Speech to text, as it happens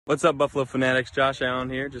What's up, Buffalo Fanatics? Josh Allen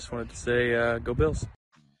here. Just wanted to say, go Bills.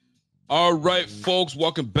 All right, folks,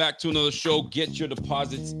 welcome back to another show. Get your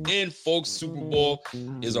deposits in, folks. Super Bowl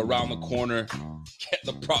is around the corner.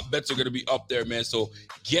 The prop bets are going to be up there, man. So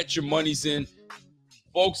get your monies in.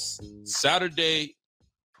 Folks, Saturday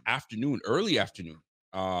afternoon, early afternoon.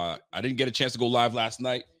 I didn't get a chance to go live last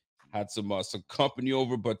night. Had some company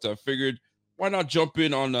over, but figured why not jump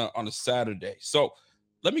in on a Saturday. So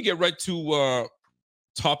let me get right to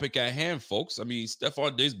topic at hand, folks. I mean,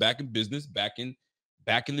 Stefon Diggs back in business, back in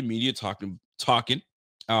the media talking,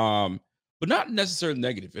 but not necessarily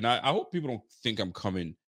negative. And I hope people don't think I'm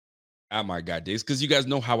coming at my guy Diggs, because you guys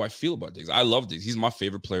know how I feel about Diggs. I love Diggs. He's my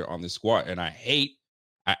favorite player on this squad, and I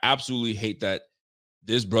absolutely hate that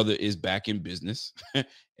this brother is back in business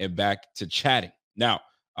and back to chatting. Now,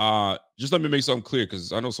 just let me make something clear,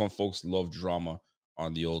 because I know some folks love drama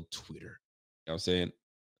on the old Twitter. You know what I'm saying?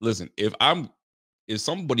 Listen, if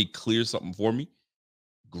somebody clears something for me,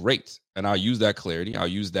 great, and I'll use that clarity. I'll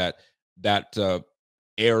use that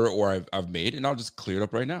error or I've made, and I'll just clear it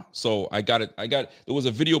up right now. So I got it. There was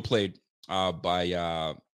a video played by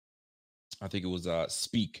I think it was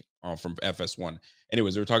Speak from FS1.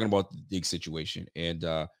 Anyways, they were talking about the Diggs situation, and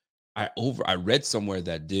I read somewhere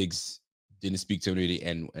that Diggs didn't speak to anybody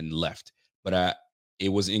and left, but it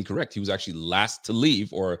was incorrect. He was actually last to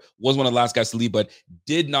leave, or was one of the last guys to leave, but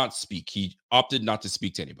did not speak. He opted not to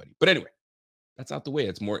speak to anybody. But anyway, that's out the way.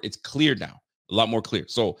 It's clear now, a lot more clear.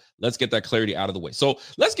 So let's get that clarity out of the way. So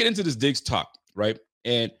let's get into this Diggs talk, right?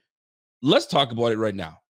 And let's talk about it right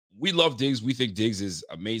now. We love Diggs. We think Diggs is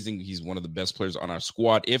amazing. He's one of the best players on our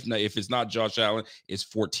squad. If it's not Josh Allen, it's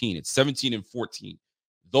 14. It's 17 and 14.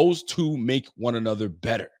 Those two make one another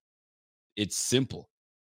better. It's simple.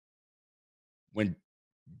 When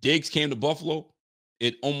Diggs came to Buffalo,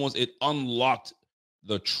 it unlocked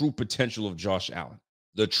the true potential of Josh Allen.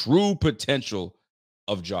 The true potential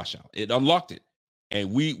of Josh Allen. It unlocked it.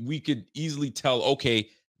 And we could easily tell, okay,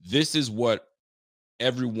 this is what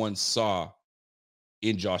everyone saw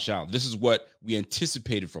in Josh Allen. This is what we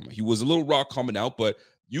anticipated from him. He was a little raw coming out, but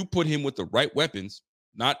you put him with the right weapons,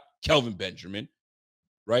 not Kelvin Benjamin,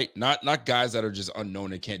 right? Not guys that are just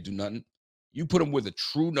unknown and can't do nothing. You put him with a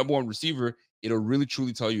true number one receiver, it'll really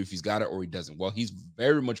truly tell you if he's got it or he doesn't. Well, he's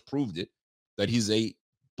very much proved it that he's a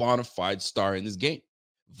bona fide star in this game.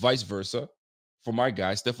 Vice versa for my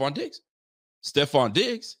guy, Stefon Diggs. Stefon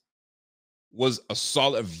Diggs was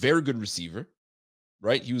a very good receiver,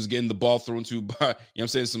 right? He was getting the ball thrown to by, you know what I'm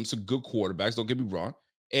saying, some good quarterbacks, don't get me wrong.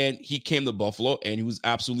 And he came to Buffalo and he was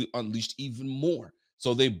absolutely unleashed even more.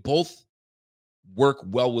 So they both work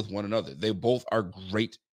well with one another. They both are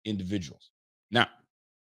great individuals. Now,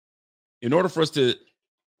 in order for us to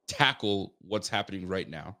tackle what's happening right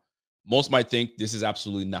now, most might think this is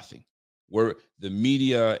absolutely nothing, where the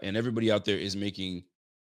media and everybody out there is making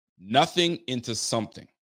nothing into something.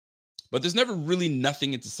 But there's never really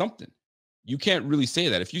nothing into something. You can't really say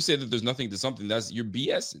that. If you say that there's nothing to something, you're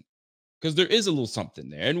BSing, because there is a little something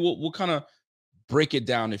there. And we'll kind of break it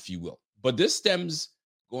down, if you will. But this stems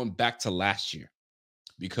going back to last year,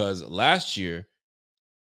 because last year,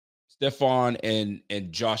 Stefon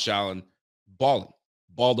and Josh Allen balled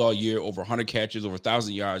all year, over 100 catches, over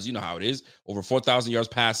 1,000 yards. You know how it is, over 4,000 yards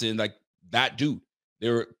passing. Like that dude, they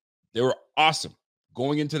were awesome.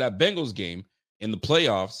 Going into that Bengals game in the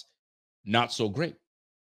playoffs, not so great.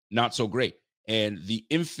 And the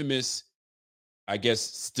infamous, I guess,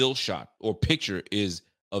 still shot or picture is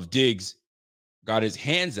of Diggs got his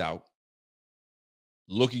hands out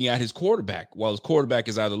looking at his quarterback, while his quarterback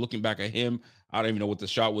is either looking back at him, I don't even know what the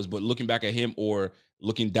shot was, but looking back at him or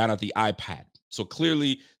looking down at the iPad. So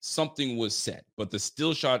clearly something was said, but the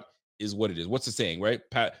still shot is what it is. What's the saying, right?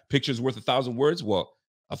 Picture's worth 1,000 words. Well,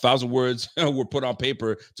 1,000 words were put on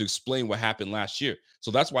paper to explain what happened last year. So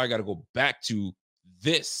that's why I got to go back to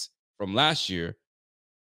this from last year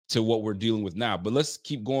to what we're dealing with now. But let's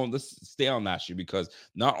keep going. Let's stay on last year, because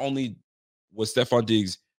not only was Stefon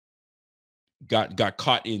Diggs got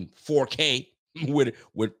caught in 4K with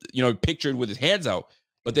pictured with his hands out,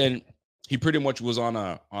 but then he pretty much was on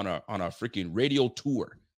a freaking radio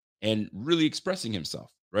tour and really expressing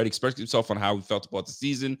himself, right? Expressing himself on how he felt about the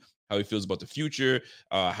season, how he feels about the future,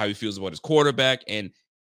 how he feels about his quarterback. And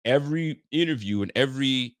every interview and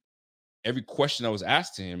every question that was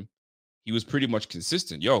asked to him, he was pretty much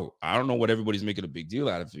consistent. Yo, I don't know what everybody's making a big deal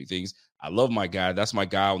out of things. I love my guy. That's my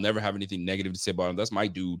guy. I'll never have anything negative to say about him. That's my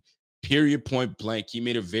dude. Period, point blank. He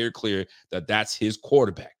made it very clear that that's his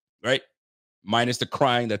quarterback, right? Minus the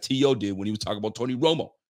crying that T.O. did when he was talking about Tony Romo,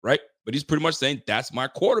 right? But he's pretty much saying that's my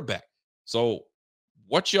quarterback. So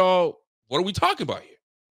what are we talking about here?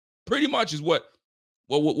 Pretty much is what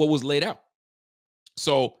what was laid out.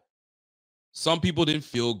 So some people didn't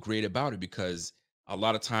feel great about it because a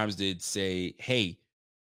lot of times they'd say, "Hey,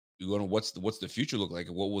 you're gonna what's the future look like?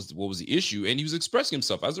 What was the issue?" And he was expressing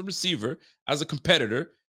himself as a receiver, as a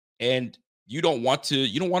competitor, and you don't want to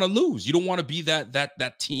lose. You don't want to be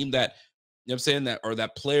that team that you know what I'm saying that or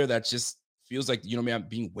that player that just feels like man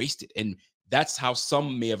being wasted. And that's how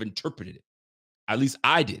some may have interpreted it. At least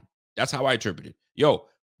I did. That's how I interpreted it. Yo,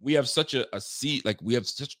 we have such a seat, like we have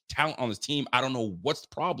such talent on this team. I don't know what's the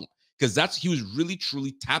problem. Because he was really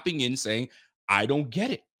truly tapping in saying, I don't get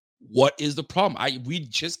it. What is the problem? We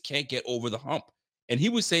just can't get over the hump. And he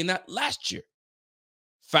was saying that last year.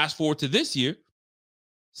 Fast forward to this year,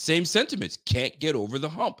 same sentiments. Can't get over the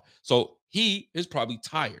hump. So he is probably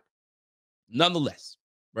tired. Nonetheless,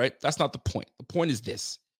 right? That's not the point. The point is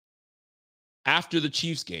this. After the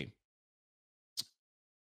Chiefs game,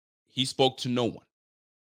 he spoke to no one.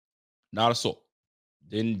 Not a soul.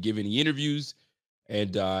 Didn't give any interviews.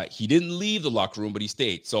 And he didn't leave the locker room, but he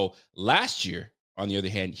stayed. So last year, on the other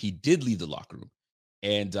hand, he did leave the locker room.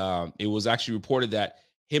 And it was actually reported that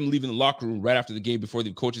him leaving the locker room right after the game, before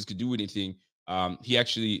the coaches could do anything, he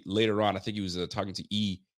actually later on, I think he was talking to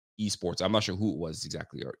Esports. I'm not sure who it was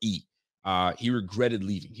exactly, or E. He regretted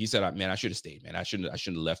leaving. He said, "Man, I should have stayed. Man, I shouldn't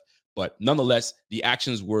have left." But nonetheless, the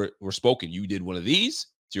actions were spoken. You did one of these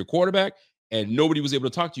to your quarterback, and nobody was able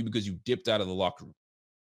to talk to you because you dipped out of the locker room.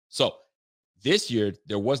 So this year,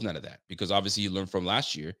 there was none of that because obviously he learned from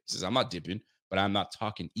last year. He says, I'm not dipping, but I'm not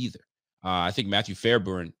talking either. I think Matthew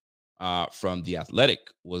Fairburn from The Athletic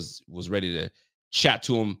was ready to chat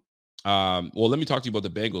to him. Well, let me talk to you about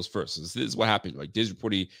the Bengals first. This is what happened. Like Diggs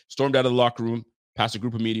reported, he stormed out of the locker room, past a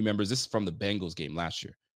group of media members. This is from the Bengals game last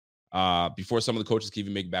year. Before some of the coaches could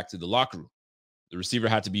even make it back to the locker room. The receiver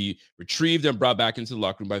had to be retrieved and brought back into the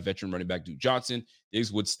locker room by veteran running back Duke Johnson.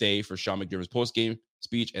 Diggs would stay for Sean McDermott's post-game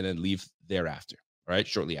speech and then leave thereafter, right?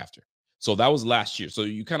 Shortly after. So that was last year. So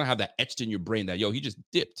you kind of have that etched in your brain that, he just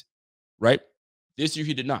dipped, right? This year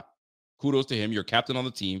he did not. Kudos to him. You're captain on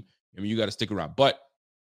the team. I mean, you got to stick around. But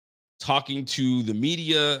talking to the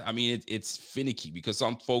media, I mean, it's finicky because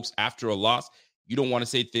some folks, after a loss, you don't want to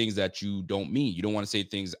say things that you don't mean. You don't want to say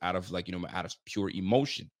things out of out of pure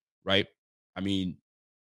emotion, right? I mean,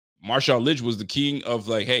 Marshawn Lynch was the king of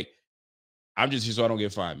like, hey, I'm just here so I don't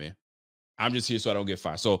get fined, man. I'm just here so I don't get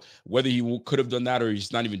fined. So whether he could have done that or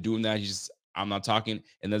he's not even doing that, he's just, I'm not talking.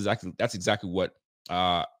 And that's exactly what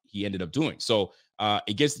he ended up doing. So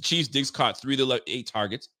against the Chiefs, Diggs caught 3 of the 8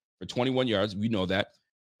 targets for 21 yards. We know that.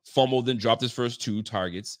 Fumbled, then dropped his first 2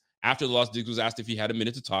 targets. After the loss, Diggs was asked if he had a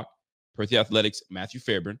minute to talk. Per the Athletics, Matthew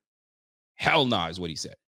Fairburn. Hell nah is what he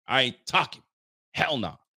said. I ain't talking. Hell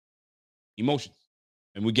nah. Emotions.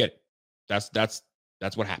 And we get it. That's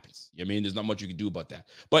what happens. I mean, there's not much you can do about that.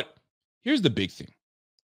 But here's the big thing.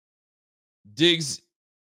 Diggs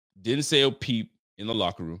didn't say a peep in the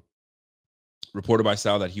locker room. Reported by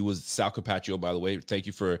Sal that he was Sal Capaccio, by the way. Thank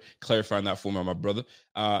you for clarifying that for me, my brother.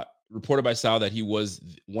 Reported by Sal that he was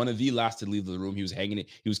one of the last to leave the room. He was hanging it.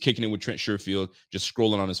 He was kicking it with Trent Sherfield, just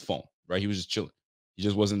scrolling on his phone, right? He was just chilling. He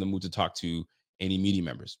just wasn't in the mood to talk to any media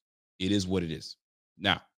members. It is what it is.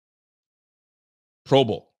 Now, Pro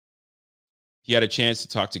Bowl. He had a chance to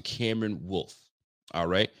talk to Cameron Wolfe. All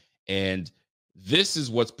right. And this is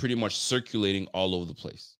what's pretty much circulating all over the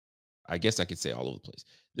place. I guess I could say all over the place.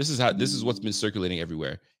 This is what's been circulating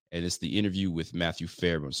everywhere. And it's the interview with Matthew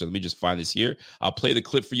Fairburn. So let me just find this here. I'll play the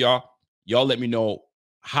clip for y'all. Y'all let me know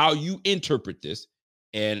how you interpret this.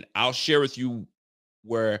 And I'll share with you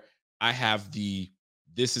where I have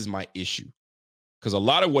this is my issue. Because a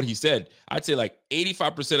lot of what he said, I'd say like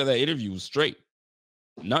 85% of that interview was straight.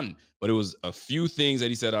 None. But it was a few things that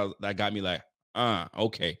he said that got me like,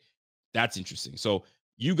 okay, that's interesting. So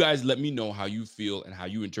you guys let me know how you feel and how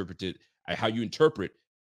you interpret it, how you interpret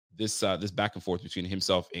this back and forth between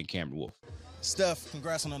himself and Cameron Wolfe. Steph,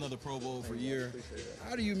 congrats on another Pro Bowl for a year.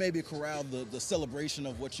 How do you maybe corral the celebration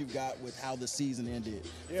of what you've got with how the season ended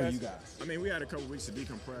for you guys? I mean, we had a couple weeks to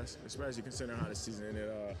decompress, especially considering how the season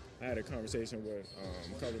ended. I had a conversation with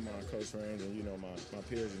a couple of my close friends and, my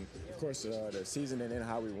peers. And, of course, the season ended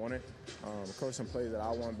how we won it. Of course, some plays that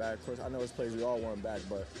I want back. Of course, I know it's plays we all want back,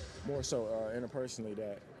 but more so interpersonally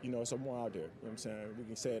that, so more out there. You know what I'm saying? We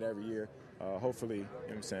can say it every year. Hopefully, you know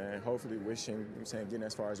what I'm saying, hopefully wishing, getting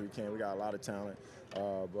as far as we can. We got a lot of talent.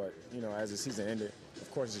 But, as the season ended,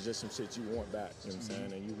 of course, it's just some shit you want back, you know what I'm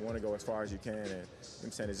saying? And you want to go as far as you can, and you know what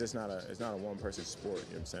I'm saying? It's just not a one-person sport, you know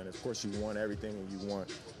what I'm saying? Of course, you want everything, and you want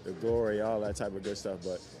the glory, all that type of good stuff,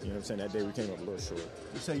 but, you know what I'm saying, that day we came up a little short.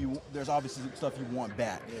 You say there's obviously stuff you want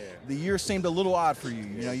back. Yeah. The year seemed a little odd for you.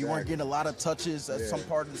 You know, you weren't Exactly. getting a lot of touches at some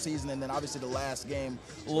part of the season, and then obviously the last game,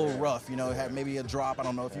 a little rough. You know, had maybe a drop. I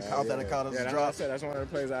don't know if you count that as a That's drop. what I said. That's one of the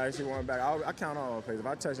plays I actually want back. I count all the plays. If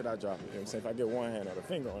I touch it, I drop it. You know what I'm saying? If I get one hand or the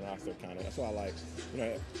finger on it, I still count it. That's why I like, you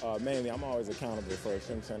know, mainly I'm always accountable first.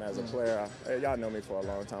 You know what I'm saying? As a player, y'all know me for a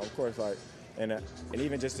long time. Of course, like, and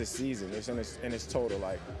even just this season, it's in its total,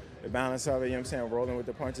 like, the balance of it, you know what I'm saying, rolling with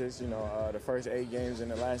the punches, you know, the first 8 games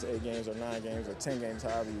and the last 8 games or 9 games or 10 games,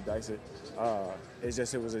 however you dice it,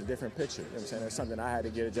 it was a different picture, you know what I'm saying? It's something I had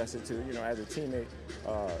to get adjusted to, you know, as a teammate,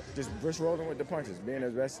 just rolling with the punches, being the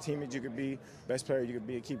best teammate you could be, best player you could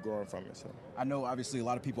be, and keep growing from it. So. I know obviously a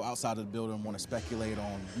lot of people outside of the building want to speculate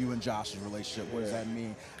on you and Josh's relationship. What does that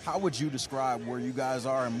mean? How would you describe where you guys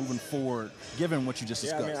are and moving forward, given what you just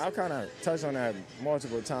discussed? Yeah, I mean, I've kind of touched on that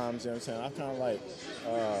multiple times, you know what I'm saying? I kind of like,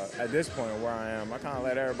 at this point where I am, I kind of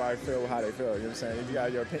let everybody feel how they feel, you know what I'm saying? If you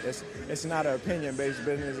got your opinion, it's not an opinion-based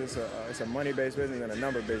business, it's a money-based business and a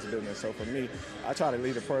number-based business. So for me, I try to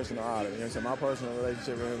leave the personal out of it, you know what I'm saying? My personal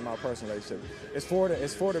relationship is my personal relationship. It's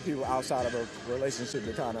for the people outside of a relationship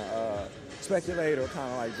to kind of speculate or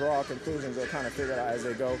kind of like draw conclusions or kind of figure it out as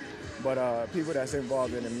they go. But people that's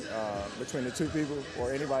involved in between the two people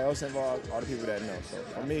or anybody else involved are the people that know. So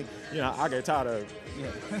for me, you know, I get tired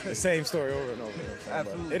of the same story over and over. You know,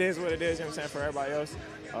 Absolutely. it is what it is, you know what I'm saying? For everybody else,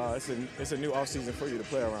 it's a new offseason for you to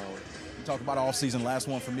play around with. You talk about all season, last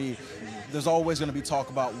one for me. There's always going to be talk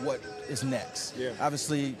about what is next. Yeah.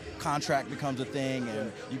 Obviously, contract becomes a thing,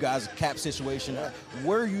 and you guys' cap situation.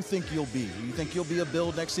 Where do you think you'll be? Do you think you'll be a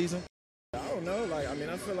Bill next season? I don't know. Like, I mean,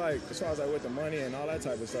 I feel like as far as like with the money and all that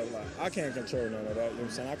type of stuff, like I can't control none of that. You know what I'm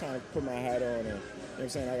saying? I kind of put my hat on, and you know what I'm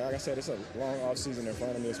saying. Like I said, it's a long off season in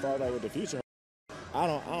front of me. As far as like with the future, I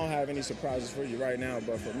don't have any surprises for you right now.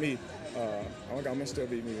 But for me, I'm gonna still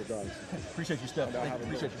beat me regardless. Appreciate you, Steph.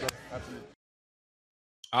 Appreciate you, brother. Absolutely.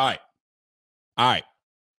 All right.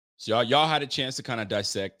 So y'all had a chance to kind of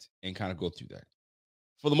dissect and kind of go through that.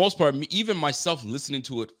 For the most part, even myself listening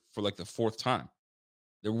to it for like the 4th time,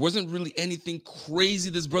 there wasn't really anything crazy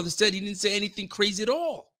this brother said. He didn't say anything crazy at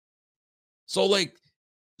all. So like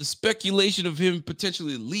the speculation of him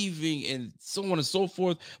potentially leaving and so on and so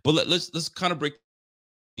forth. But let's kind of break.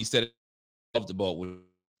 He said it off the ball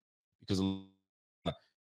because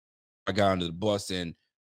I got under the bus and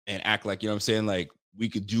act like, you know what I'm saying, like we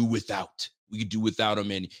could do without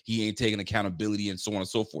him and he ain't taking accountability and so on and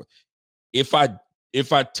so forth. If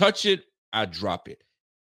I touch it, I drop it.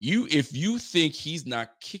 If you think he's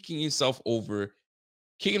not kicking himself in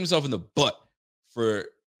the butt for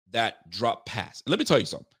that drop pass, let me tell you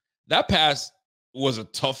something. That pass was a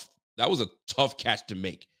tough catch to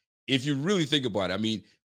make. If you really think about it, I mean,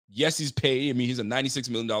 yes, he's paid. I mean, he's a $96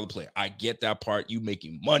 million player. I get that part. You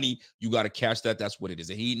making money, you got to catch that. That's what it is.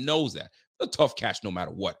 And he knows that. It's a tough catch no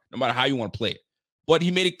matter what, no matter how you want to play it. But he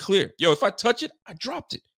made it clear. Yo, if I touch it, I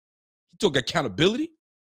dropped it. He took accountability.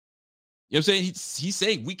 You know what I'm saying? He's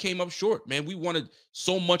saying we came up short, man. We wanted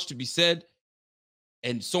so much to be said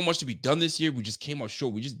and so much to be done this year. We just came up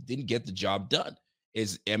short. We just didn't get the job done.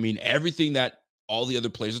 Everything that all the other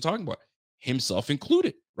players are talking about, himself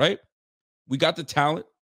included, right? We got the talent.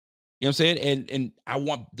 You know what I'm saying? And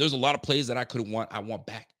there's a lot of plays that I want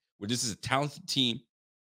back. Where this is a talented team,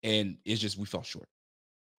 and it's just we fell short.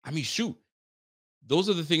 I mean, shoot. Those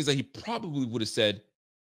are the things that he probably would have said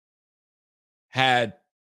had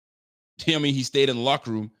he stayed in the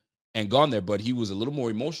locker room and gone there, but he was a little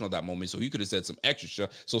more emotional at that moment, so he could have said some extra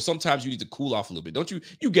stuff. So sometimes you need to cool off a little bit. Don't you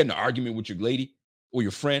get in an argument with your lady or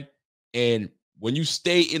your friend, and when you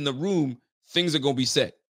stay in the room, things are going to be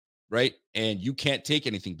said, right? And you can't take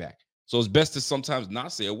anything back. So it's best to sometimes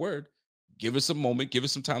not say a word. Give us a moment, give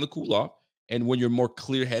us some time to cool off. And when you're more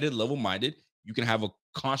clear-headed, level-minded, you can have a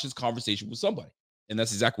conscious conversation with somebody. And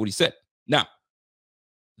that's exactly what he said. Now,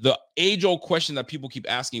 the age-old question that people keep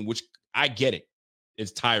asking, which I get it,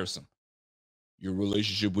 it's tiresome. Your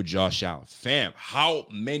relationship with Josh Allen. Fam, how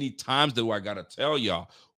many times do I got to tell y'all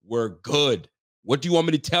we're good? What do you want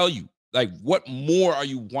me to tell you? Like, what more are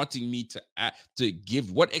you wanting me to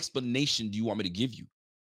give? What explanation do you want me to give you?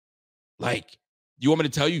 Like, you want me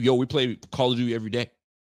to tell you, yo, we play Call of Duty every day.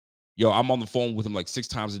 Yo, I'm on the phone with him like 6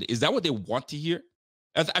 times a day. Is that what they want to hear?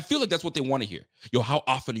 I feel like that's what they want to hear. Yo, how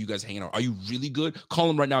often are you guys hanging out? Are you really good? Call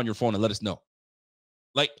them right now on your phone and let us know.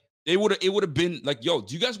 Like, it would have been like, yo,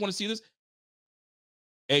 do you guys want to see this?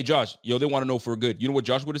 Hey, Josh, yo, they want to know if we're good. You know what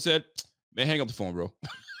Josh would have said? Man, hang up the phone, bro.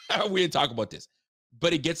 We didn't talk about this.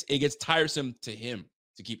 But it gets tiresome to him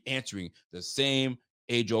to keep answering the same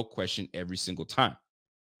age-old question every single time.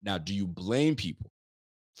 Now, do you blame people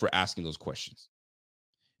for asking those questions?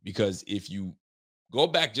 Because if you go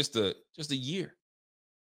back just a year,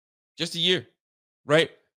 right?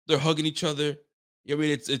 They're hugging each other. I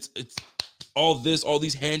mean, it's all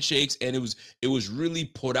these handshakes, and it was really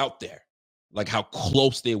put out there, like how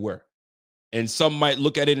close they were. And some might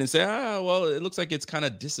look at it and say, well, it looks like it's kind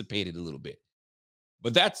of dissipated a little bit.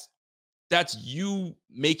 But that's you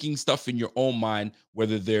making stuff in your own mind,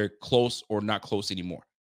 whether they're close or not close anymore.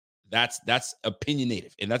 That's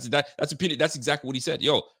opinionative. And that's opinion. That's exactly what he said.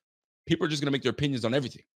 Yo, people are just gonna make their opinions on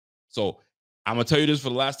everything. So I'm gonna tell you this for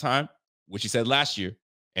the last time, which he said last year,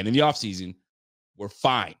 and in the offseason, we're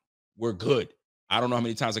fine. We're good. I don't know how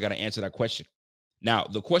many times I got to answer that question. Now,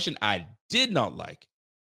 the question I did not like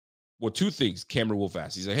were two things Cameron Wolf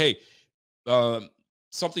asked. He said, hey,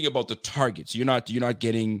 something about the targets. You're not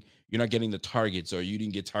getting the targets, or you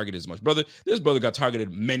didn't get targeted as much. Brother, this brother got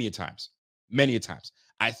targeted many a times. Many a times.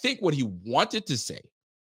 I think what he wanted to say,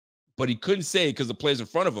 but he couldn't say it because the players in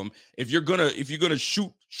front of him, if you're gonna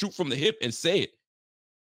shoot from the hip and say it,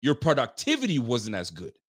 your productivity wasn't as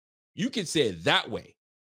good. You can say it that way,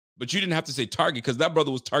 but you didn't have to say target, because that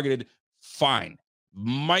brother was targeted fine,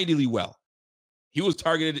 mightily well. He was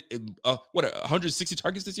targeted, 160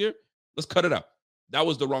 targets this year? Let's cut it out. That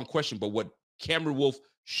was the wrong question. But what Cameron Wolf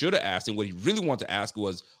should have asked, and what he really wanted to ask,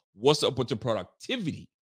 was, what's up with the productivity?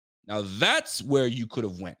 Now, that's where you could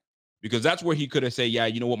have went, because that's where he could have said, yeah,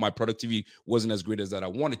 you know what, my productivity wasn't as great as that I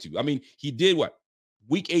wanted to. I mean, he did what?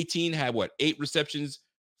 Week 18 had 8 receptions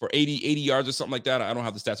for 80 yards or something like that. I don't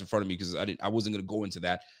have the stats in front of me because I wasn't going to go into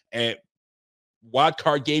that. And wild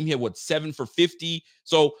card game, he had 7 for 50.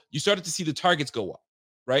 So you started to see the targets go up,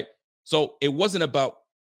 right? So it wasn't about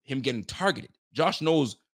him getting targeted. Josh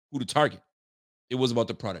knows who to target. It was about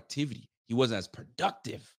the productivity. He wasn't as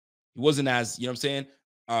productive. He wasn't as, you know what I'm saying,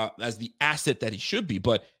 as the asset that he should be.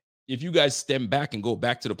 But if you guys stem back and go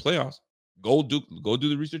back to the playoffs, go do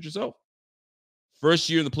the research yourself. First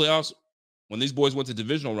year in the playoffs, when these boys went to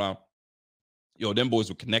divisional round, them boys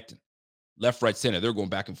were connecting. Left, right, center. They're going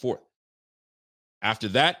back and forth. After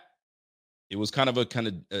that, it was kind of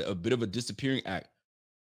a bit of a disappearing act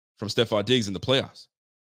from Stefon Diggs in the playoffs.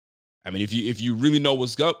 I mean, if you really know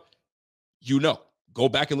what's up, go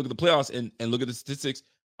back and look at the playoffs and look at the statistics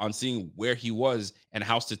on seeing where he was and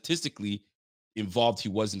how statistically involved he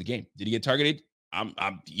was in the game. Did he get targeted?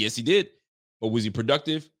 Yes, he did. But was he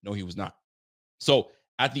productive? No, he was not. So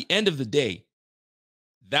at the end of the day,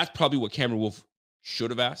 that's probably what Cameron Wolf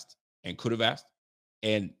should have asked and could have asked.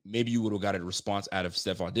 And maybe you would have got a response out of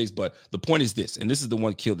Stefon Diggs. But the point is this, and this is the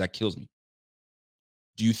one that kills me.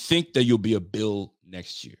 Do you think that you'll be a Bill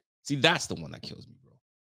next year? See, that's the one that kills me, bro.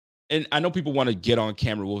 And I know people want to get on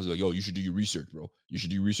Cameron Wolf, like, yo, you should do your research, bro. You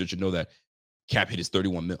should do your research and know that cap hit is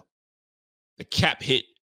 31 mil. The cap hit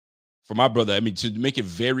for my brother, I mean, to make it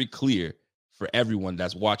very clear for everyone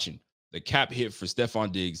that's watching, the cap hit for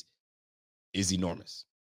Stefon Diggs is enormous.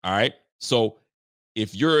 All right. So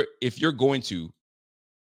if you're going to,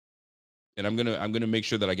 and I'm gonna make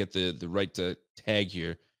sure that I get the right to tag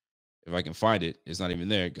here. If I can find it, it's not even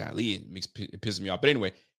there. Golly, it pisses me off. But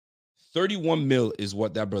anyway, 31 mil is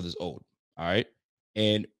what that brother's owed. All right.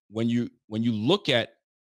 And when you look at,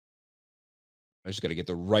 I just got to get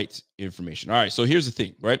the right information. All right. So here's the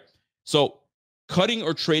thing, right? So cutting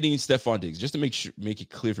or trading Stefon Diggs, just to make it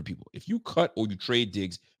clear for people, if you cut or you trade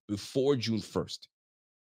Diggs before June 1st,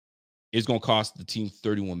 it's going to cost the team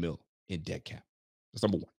 31 mil in dead cap. That's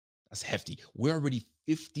number one. That's hefty. We're already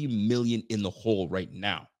 50 million in the hole right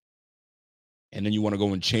now. And then you want to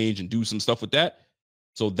go and change and do some stuff with that.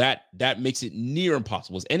 So that makes it near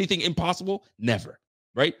impossible. Is anything impossible? Never,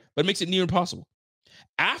 right? But it makes it near impossible.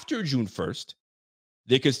 After June 1st,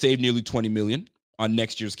 they could save nearly 20 million on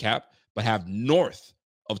next year's cap, but have north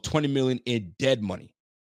of 20 million in dead money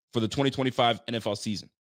for the 2025 NFL season.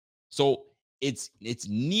 So it's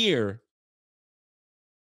near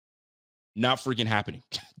not freaking happening.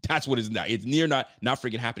 That's what it's not. It's near not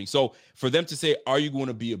freaking happening. So for them to say, are you going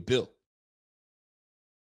to be a Bill,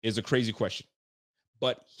 is a crazy question.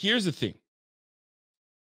 But here's the thing.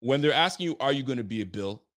 When they're asking you, are you going to be a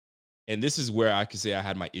Bill? And this is where I can say I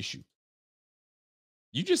had my issue.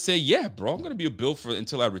 You just say, yeah, bro, I'm going to be a Bill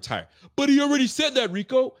until I retire. But he already said that,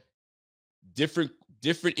 Rico. Different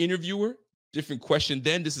interviewer, different question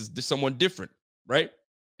then. This is someone different, right?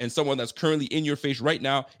 And someone that's currently in your face right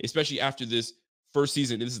now, especially after this first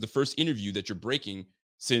season. This is the first interview that you're breaking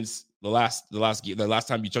since the last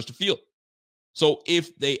time you touched the field. So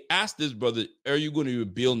if they ask this brother, are you going to be a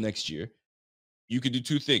Bill next year? You could do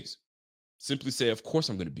two things. simply say, of course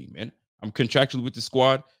I'm going to be, man. I'm contractually with the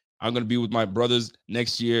squad. I'm going to be with my brothers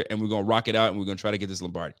next year, and we're going to rock it out, and we're going to try to get this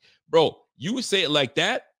Lombardi. Bro, you would say it like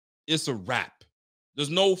that, it's a wrap. There's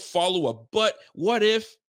no follow-up. But what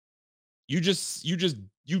if you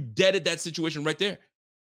deaded that situation right there?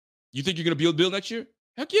 You think you're going to be able to build next year?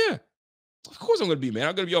 Heck yeah. Of course I'm going to be, man.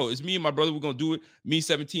 I'm going to be, it's me and my brother. We're going to do it. Me,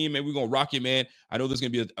 17, man. We're going to rock it, man. I know there's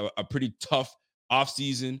going to be a pretty tough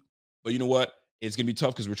offseason, but you know what? It's going to be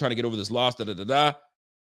tough because we're trying to get over this loss, da-da-da-da.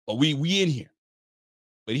 But we in here.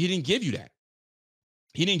 But he didn't give you that.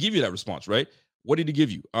 He didn't give you that response, right? What did he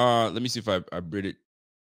give you? Let me see if I read it.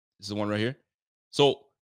 This is the one right here. So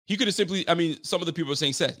he could have simply, I mean, some of the people are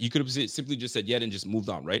saying Seth, he could have simply just said yeah and just moved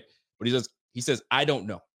on, right? But he says, I don't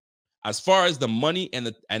know. As far as the money and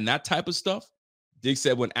that type of stuff, Diggs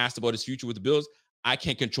said when asked about his future with the Bills, I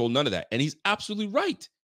can't control none of that. And he's absolutely right.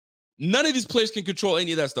 None of these players can control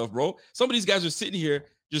any of that stuff, bro. Some of these guys are sitting here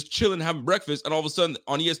just chilling, having breakfast, and all of a sudden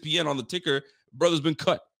on ESPN, on the ticker, brother's been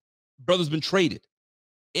cut. Brother's been traded.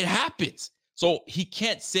 It happens. So he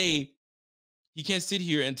can't sit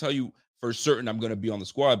here and tell you for certain I'm going to be on the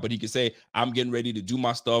squad, but he can say, I'm getting ready to do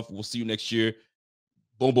my stuff. We'll see you next year.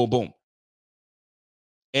 Boom, boom, boom.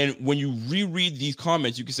 And when you reread these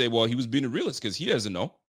comments, you can say, well, he was being a realist because he doesn't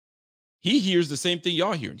know. He hears the same thing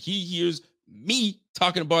y'all hearing. He hears me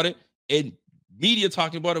talking about it and media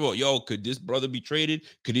talking about it. Well, yo, could this brother be traded?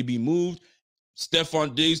 Could he be moved?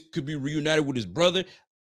 Stefon Diggs could be reunited with his brother.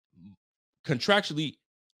 Contractually,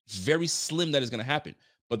 it's very slim that is going to happen.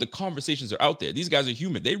 But the conversations are out there. These guys are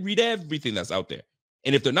human. They read everything that's out there.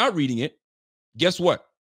 And if they're not reading it, guess what?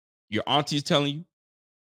 Your auntie's telling you.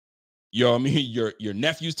 Your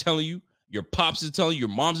nephew's telling you. Your pops is telling you. Your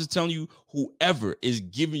mom's is telling you. Whoever is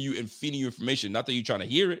giving you and feeding you information. Not that you're trying to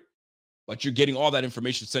hear it, but you're getting all that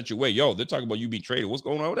information sent your way. Yo, they're talking about you being traded. What's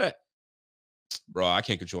going on with that? Bro, I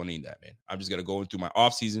can't control any of that, man. I'm just going to go into my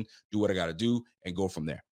offseason, do what I got to do, and go from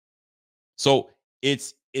there. So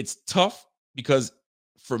it's tough because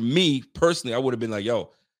for me personally, I would have been like,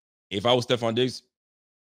 yo, if I was Stefon Diggs,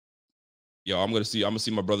 yo, I'm gonna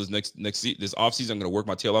see my brothers this offseason. I'm gonna work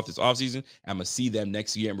my tail off this offseason. I'm gonna see them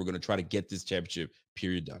next year, and we're gonna try to get this championship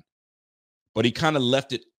period done. But he kind of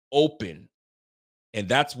left it open, and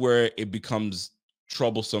that's where it becomes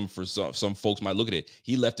troublesome for some folks. Might look at it.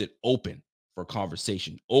 He left it open for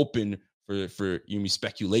conversation, open for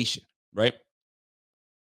speculation, right?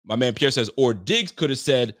 My man Pierre says, or Diggs could have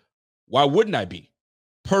said, why wouldn't I be?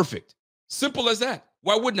 Perfect. Simple as that.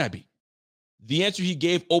 Why wouldn't I be? The answer he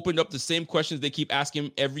gave opened up the same questions they keep asking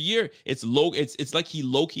him every year. It's like he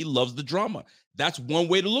low-key loves the drama. That's one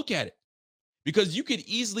way to look at it. Because you could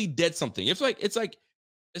easily dead something. It's like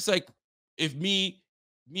if me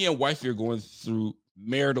and wifey are going through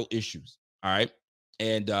marital issues, all right?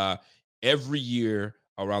 And every year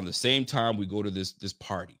around the same time we go to this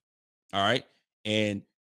party. All right? And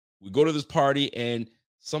we go to this party and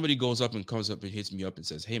somebody comes up and hits me up and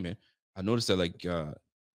says, hey, man, I noticed that like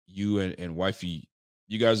you and wifey,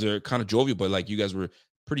 you guys are kind of jovial, but like you guys were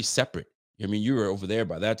pretty separate. I mean, you were over there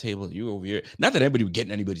by that table and you were over here. Not that anybody would get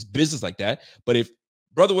in anybody's business like that, but if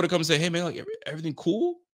brother would have come and say, hey, man, like everything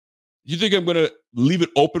cool? You think I'm going to leave it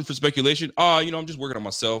open for speculation? I'm just working on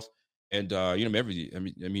myself. And, everything. I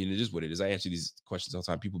mean, it is what it is. I answer these questions all the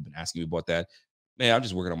time. People have been asking me about that. Man, I'm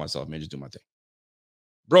just working on myself, man. Just doing my thing.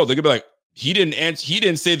 Bro, they're gonna be like, he didn't answer. He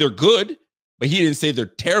didn't say they're good, but he didn't say they're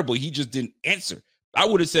terrible. He just didn't answer. I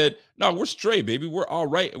would have said, no, we're straight, baby. We're all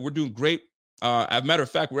right. We're doing great. As a matter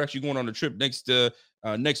of fact, we're actually going on a trip next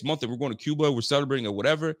month, and we're going to Cuba. We're celebrating or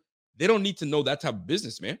whatever. They don't need to know that type of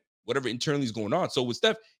business, man. Whatever internally is going on. So with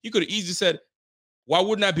Steph, he could have easily said, why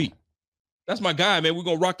wouldn't I be? That's my guy, man. We're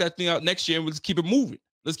gonna rock that thing out next year, and let's keep it moving.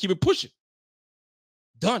 Let's keep it pushing.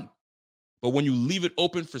 Done. But when you leave it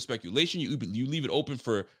open for speculation, you leave it open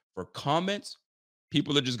for comments,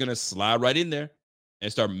 people are just gonna slide right in there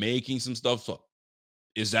and start making some stuff up.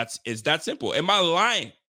 It's that simple. Am I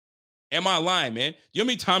lying? Am I lying, man? You know how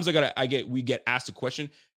many times we get asked a question?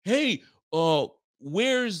 Hey,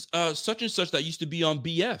 where's such and such that used to be on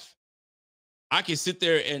BF? I can sit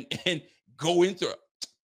there and go into it.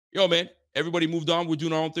 Yo, man, everybody moved on. We're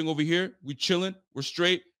doing our own thing over here. We're chilling. We're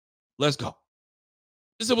straight. Let's go.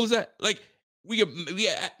 As simple as that. Like we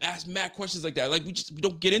get asked mad questions like that. Like we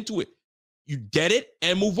don't get into it. You dead it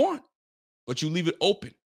and move on, but you leave it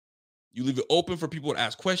open. You leave it open for people to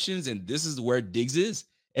ask questions, and this is where Diggs is.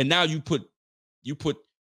 And now you put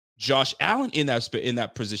Josh Allen in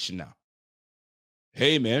that position now.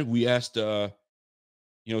 Hey man, we asked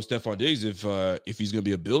Stefon Diggs if he's gonna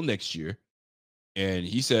be a Bill next year, and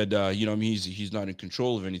he said he's not in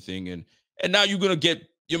control of anything, and now you're gonna get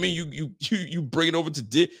You know what I mean you bring it over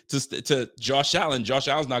to Josh Allen. Josh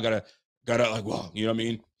Allen's not gotta like, well, you know what I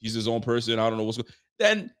mean? He's his own person. I don't know what's going.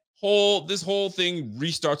 Then this whole thing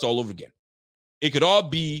restarts all over again. It could all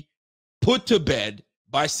be put to bed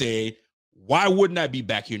by saying, why wouldn't I be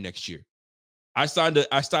back here next year? I signed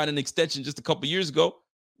an extension just a couple years ago.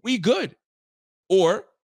 We good. Or,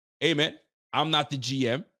 hey man, I'm not the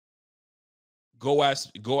GM. Go ask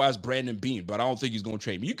Brandon Beane, but I don't think he's gonna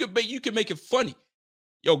trade me. You can make it funny.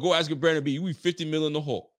 Yo, go ask Brandon Beane. We 50 million in the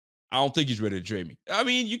hole. I don't think he's ready to trade me. I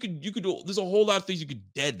mean, you could do. There's a whole lot of things you could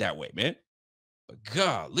dead that way, man. But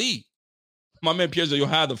golly, my man Pierre, you'll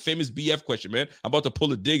have the famous BF question, man. I'm about to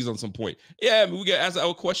pull a Diggs on some point. Yeah, I mean, we got to ask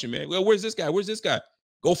our question, man. Well, where's this guy? Where's this guy?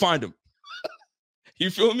 Go find him.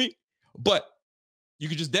 You feel me? But you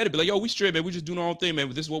could just dead it, be like, yo, we straight, man. We just doing our own thing, man.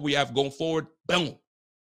 But this is what we have going forward. Boom.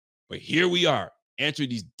 But here we are answering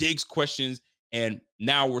these Diggs questions, and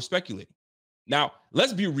now we're speculating. Now,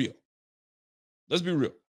 let's be real. Let's be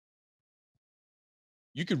real.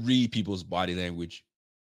 You could read people's body language.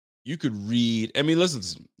 You could read, I mean,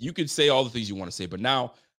 listen, you could say all the things you want to say, but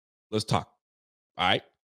now let's talk. All right?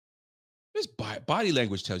 This body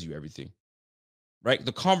language tells you everything, right?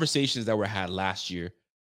 The conversations that were had last year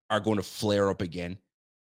are going to flare up again.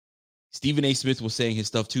 Stephen A. Smith was saying his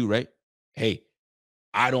stuff too, right? Hey,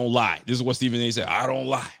 I don't lie. This is what Stephen A. said. I don't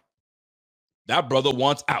lie. That brother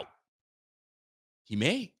wants out. He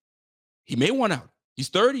may want out. He's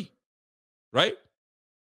 30, right?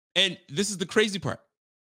 And this is the crazy part.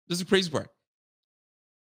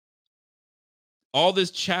 All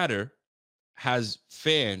this chatter has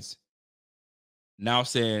fans now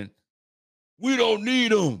saying, we don't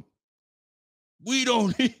need him. We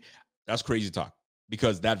don't need. That's crazy talk,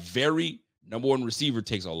 because that very number one receiver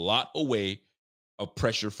takes a lot away of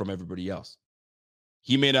pressure from everybody else.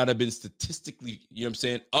 He may not have been statistically, you know what I'm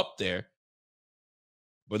saying, up there,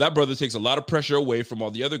 but that brother takes a lot of pressure away from all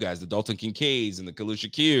the other guys, the Dalton Kincaids and the Khalil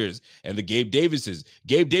Shakirs and the Gabe Davises.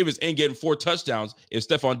 Gabe Davis ain't getting 4 touchdowns if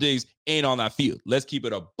Stefon Diggs ain't on that field. Let's keep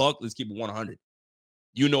it a buck. Let's keep it 100.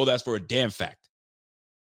 You know that's for a damn fact.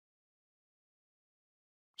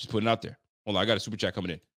 Just putting it out there. Hold on, I got a super chat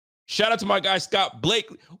coming in. Shout out to my guy, Scott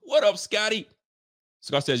Blakely. What up, Scotty?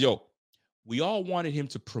 Scott says, yo, we all wanted him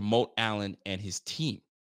to promote Allen and his team.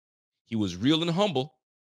 He was real and humble.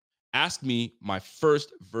 Ask me my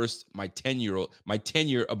first verse, my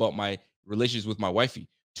tenure about my relations with my wifey.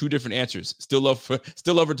 2 different answers. Still love her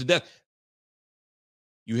to death.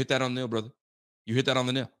 You hit that on the nail, brother. You hit that on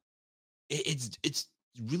the nail. It's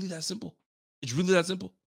really that simple. It's really that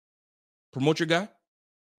simple. Promote your guy.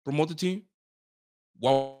 Promote the team.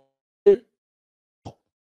 Well,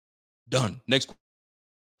 done. Next.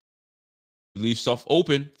 Leave stuff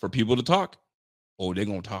open for people to talk. Oh, they're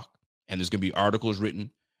going to talk. And there's going to be articles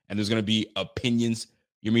written. And there's going to be opinions,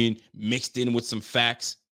 you mean, mixed in with some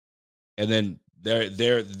facts. And then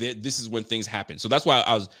this is when things happen. So that's why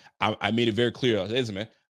I made it very clear. I said, listen, man,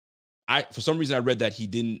 for some reason I read that he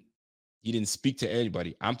didn't speak to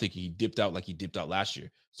anybody. I'm thinking he dipped out like he dipped out last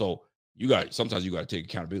year. So sometimes you got to take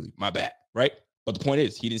accountability. My bad, right? But the point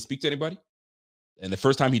is, he didn't speak to anybody. And the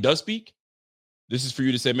first time he does speak, this is for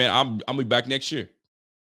you to say, man, I'm gonna be back next year.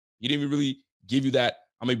 He didn't even really give you that.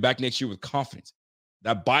 I'm gonna be back next year with confidence.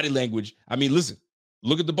 That body language. I mean, listen,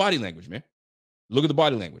 look at the body language, man. Look at the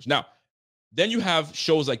body language. Now, then you have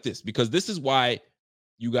shows like this, because this is why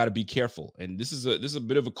you got to be careful. And this is a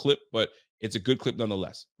bit of a clip, but it's a good clip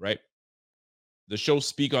nonetheless, right? The show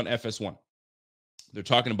Speak on FS1. They're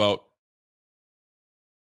talking about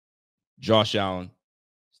Josh Allen,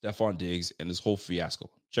 Stefon Diggs, and this whole fiasco.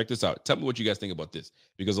 Check this out. Tell me what you guys think about this,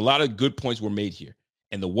 because a lot of good points were made here.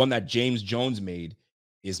 And the one that James Jones made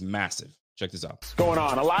is massive. Check this out. Going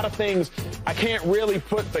on. A lot of things, I can't really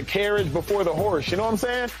put the carriage before the horse. You know what I'm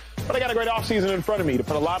saying? But I got a great offseason in front of me to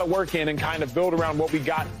put a lot of work in and kind of build around what we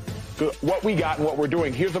got and what we're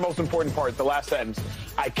doing. Here's the most important part, the last sentence.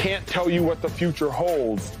 I can't tell you what the future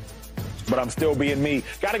holds, but I'm still being me.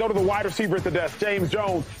 Got to go to the wide receiver at the desk, James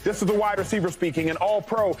Jones. This is the wide receiver speaking, an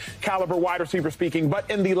all-pro caliber wide receiver speaking. But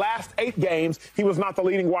in the last 8 games, he was not the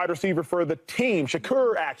leading wide receiver for the team.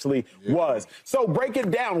 Shakur actually was. So break it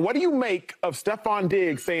down. What do you make of Stefon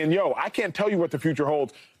Diggs saying, yo, I can't tell you what the future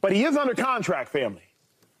holds, but he is under contract, family?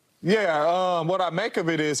 Yeah, what I make of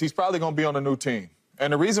it is he's probably going to be on a new team.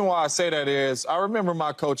 And the reason why I say that is I remember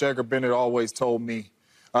my coach, Edgar Bennett, always told me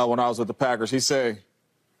when I was with the Packers, he said,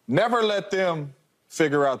 never let them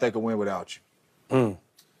figure out they can win without you.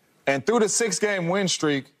 And through the 6-game win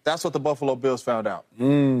streak, that's what the Buffalo Bills found out.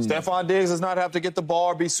 Stefon Diggs does not have to get the ball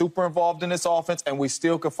or be super involved in this offense, and we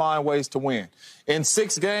still could find ways to win. In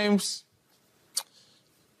 6 games,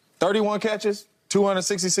 31 catches,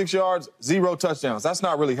 266 yards, 0 touchdowns. That's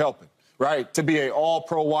not really helping, right? To be an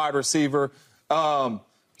all-pro wide receiver,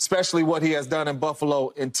 especially what he has done in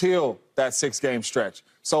Buffalo until that 6-game stretch.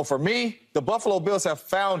 So for me, the Buffalo Bills have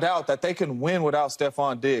found out that they can win without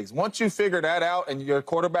Stefon Diggs. Once you figure that out and your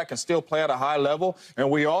quarterback can still play at a high level,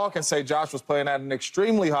 and we all can say Josh was playing at an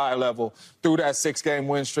extremely high level through that 6-game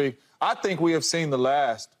win streak, I think we have seen the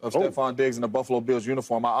last of Stefon Diggs in the Buffalo Bills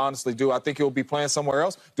uniform. I honestly do. I think he'll be playing somewhere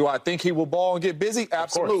else. Do I think he will ball and get busy?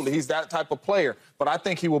 Absolutely. He's that type of player. But I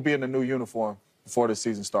think he will be in the new uniform before the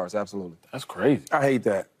season starts. Absolutely. That's crazy. I hate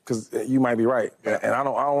that because you might be right, and I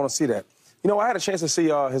don't want to see that. You know, I had a chance to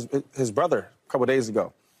see his brother a couple of days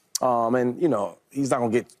ago, and you know he's not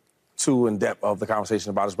gonna get too in depth of the conversation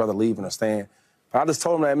about his brother leaving or staying. But I just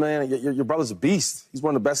told him that, man, your brother's a beast. He's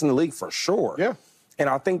one of the best in the league for sure. Yeah. And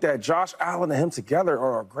I think that Josh Allen and him together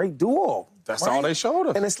are a great duo. That's all they showed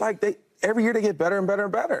us. And it's like every year they get better and better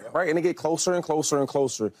and better, right? And they get closer and closer and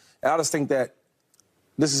closer. And I just think that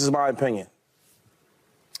this is my opinion.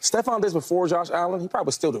 Stefon Diggs before Josh Allen, he probably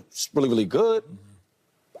was still really, really good.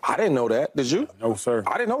 I didn't know that. Did you? No, sir.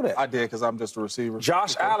 I didn't know that. I did because I'm just a receiver.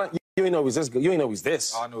 Josh Allen, you didn't know he was this good. You didn't know he was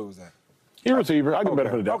this. Oh, I knew it was that. He's a receiver. I can better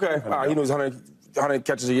for the doubt. Okay. All right. He knows 100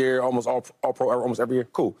 catches a year, almost all pro, almost every year.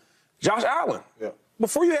 Cool. Josh Allen. Yeah.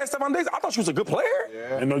 Before you had Stefon Diggs, I thought you was a good player. Yeah. I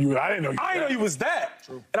didn't know you was that.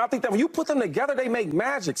 True. And I think that when you put them together, they make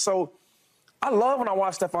magic. So I love when I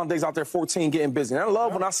watch Stefon Diggs out there 14 getting busy. And I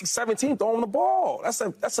love when I see 17 throwing the ball. That's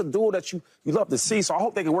a duel that you love to see. So I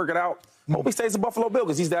hope they can work it out. Hope he stays in Buffalo Bill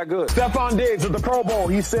because he's that good. Stefon Diggs at the Pro Bowl.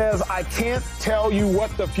 He says, I can't tell you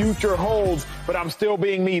what the future holds, but I'm still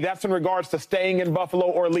being me. That's in regards to staying in Buffalo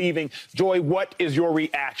or leaving. Joy, what is your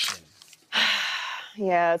reaction?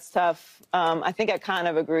 Yeah, it's tough. I think I kind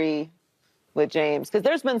of agree with James because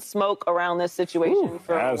there's been smoke around this situation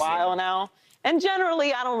for a while now. And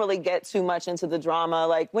generally, I don't really get too much into the drama.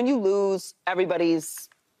 Like, when you lose, everybody's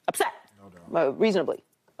upset, reasonably.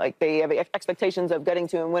 Like, they have expectations of getting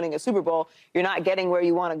to and winning a Super Bowl. You're not getting where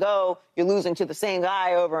you want to go. You're losing to the same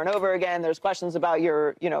guy over and over again. There's questions about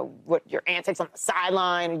your antics on the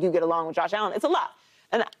sideline, and you get along with Josh Allen. It's a lot.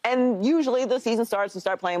 And usually the season starts and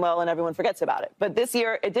start playing well and everyone forgets about it. But this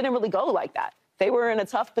year, it didn't really go like that. They were in a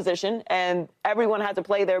tough position, and everyone had to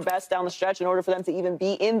play their best down the stretch in order for them to even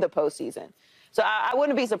be in the postseason. So I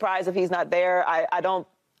wouldn't be surprised if he's not there. I don't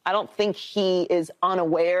think he is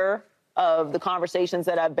unaware of the conversations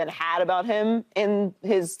that have been had about him in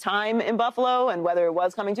his time in Buffalo and whether it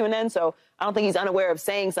was coming to an end. So I don't think he's unaware of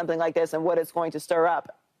saying something like this and what it's going to stir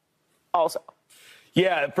up also.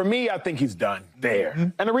 Yeah, for me, I think he's done there. Mm-hmm.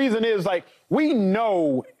 And the reason is, like, we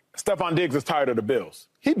know Stefon Diggs is tired of the Bills.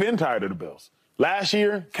 He's been tired of the Bills. Last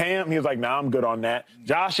year, Cam, he was like, nah, I'm good on that.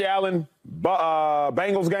 Josh Allen,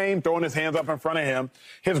 Bengals game, throwing his hands up in front of him.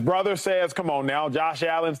 His brother says, come on now, Josh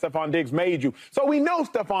Allen, Stefon Diggs made you. So we know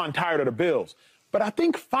Stefon tired of the Bills. But I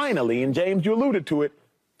think finally, and James, you alluded to it,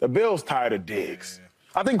 the Bills tired of Diggs. Yeah.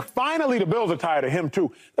 I think finally the Bills are tired of him,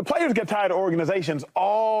 too. The players get tired of organizations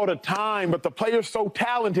all the time, but the player's so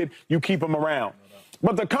talented, you keep him around.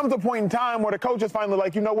 But there comes a point in time where the coach is finally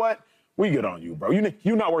like, you know what? We get on you, bro.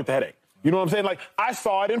 You're not worth the headache. You know what I'm saying? Like, I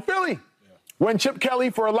saw it in Philly. When Chip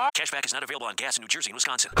Kelly for a lot. Cashback is not available on gas in New Jersey and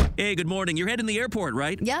Wisconsin. Hey, good morning. You're heading to the airport,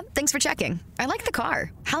 right? Yep, thanks for checking. I like the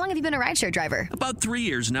car. How long have you been a rideshare driver? About 3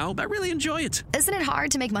 years now. I really enjoy it. Isn't it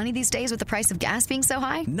hard to make money these days with the price of gas being so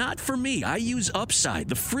high? Not for me. I use Upside,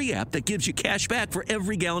 the free app that gives you cash back for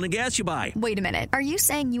every gallon of gas you buy. Wait a minute. Are you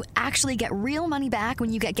saying you actually get real money back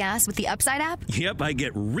when you get gas with the Upside app? Yep, I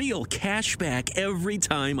get real cash back every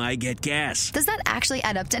time I get gas. Does that actually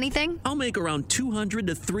add up to anything? I'll make around $200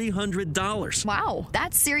 to $300. Wow,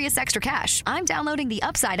 that's serious extra cash. I'm downloading the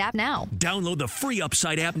Upside app now. Download the free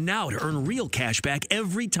Upside app now to earn real cash back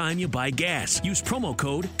every time you buy gas. Use promo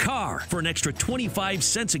code CAR for an extra 25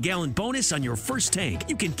 cents a gallon bonus on your first tank.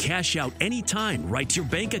 You can cash out anytime right to your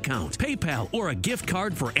bank account, PayPal, or a gift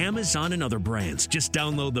card for Amazon and other brands. Just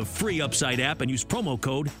download the free Upside app and use promo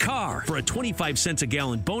code CAR for a 25 cents a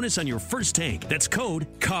gallon bonus on your first tank. That's code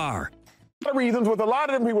CAR. The reasons with a lot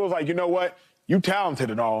of them people was like, you know what? You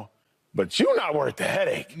talented and all, but you're not worth the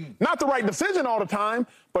headache. Not the right decision all the time,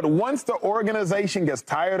 but once the organization gets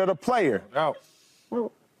tired of the player.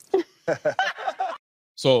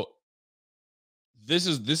 So this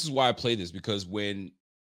is why I play this, because when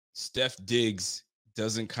Steph Diggs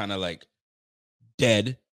doesn't kind of like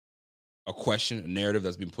dead a question, a narrative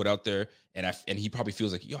that's been put out there, and he probably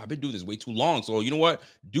feels like, yo, I've been doing this way too long. So you know what?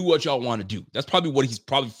 Do what y'all want to do. That's probably what he's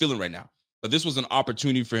probably feeling right now. But this was an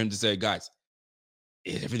opportunity for him to say, guys,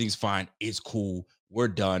 everything's fine. It's cool. We're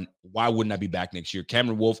done. Why wouldn't I be back next year?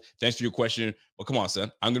 Cameron Wolf, thanks for your question. But come on,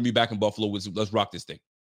 son. I'm going to be back in Buffalo. Let's rock this thing.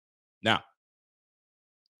 Now,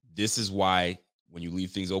 this is why when you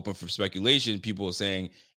leave things open for speculation, people are saying,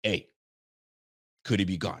 hey, could he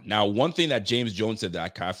be gone? Now, one thing that James Jones said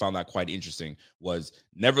that I found that quite interesting was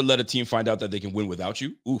never let a team find out that they can win without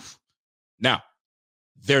you. Oof. Now,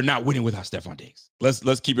 they're not winning without Stefon Diggs.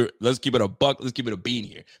 Let's keep it a buck. Let's keep it a bean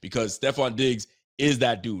here because Stefon Diggs is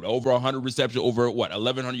that dude. Over 100 receptions, over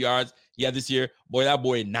 1,100 yards. Yeah, this year, boy, that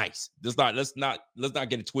boy nice. Let's not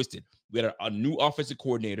get it twisted. We had a new offensive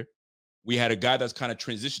coordinator. We had a guy that's kind of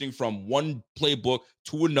transitioning from one playbook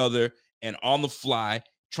to another and on the fly,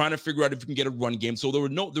 trying to figure out if we can get a run game. So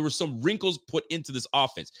there were some wrinkles put into this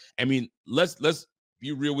offense. I mean, let's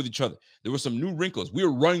be real with each other. There were some new wrinkles. We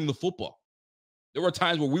were running the football. There were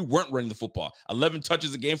times where we weren't running the football. 11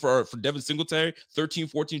 touches a game for Devin Singletary, 13,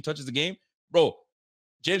 14 touches a game. Bro,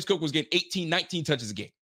 James Cook was getting 18, 19 touches a game.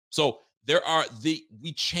 So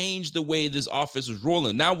we changed the way this offense was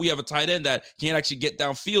rolling. Now we have a tight end that can't actually get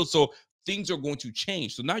downfield. So things are going to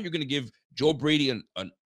change. So now you're going to give Joe Brady a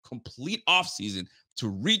complete offseason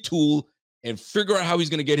to retool and figure out how he's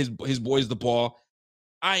going to get his boys the ball.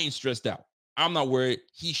 I ain't stressed out. I'm not worried.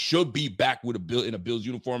 He should be back in a Bills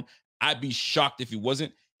uniform. I'd be shocked if he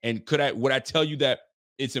wasn't. And would I tell you that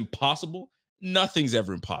it's impossible? Nothing's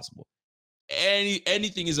ever impossible.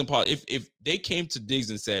 Anything is impossible. If they came to Diggs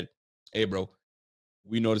and said, hey, bro,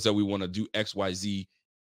 we noticed that we want to do X, Y, Z.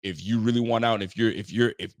 If you really want out, if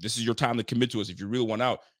this is your time to commit to us, if you really want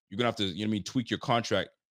out, you're gonna have to, tweak your contract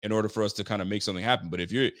in order for us to kind of make something happen. But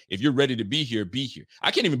if you're ready to be here, be here. I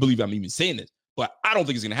can't even believe I'm even saying this, but I don't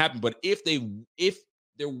think it's gonna happen. But if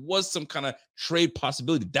there was some kind of trade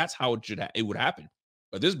possibility, that's how it would happen.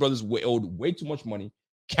 But this brother's owed way too much money.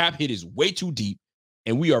 Cap hit is way too deep,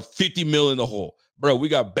 and we are $50 million in the hole. Bro, we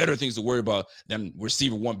got better things to worry about than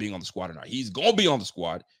receiver one being on the squad or not. He's gonna be on the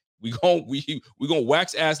squad. We gonna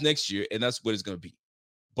wax ass next year, and that's what it's gonna be.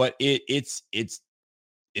 But this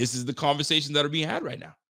is the conversations that are being had right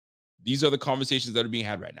now. These are the conversations that are being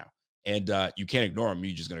had right now, and you can't ignore them.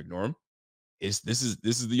 You're just gonna ignore them. This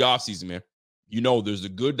is the offseason, man. There's the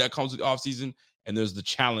good that comes with offseason, and there's the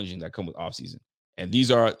challenging that come with offseason. And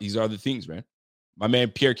these are the things, man. My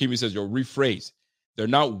man Pierre Kimmy says, yo, rephrase. They're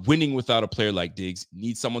not winning without a player like Diggs.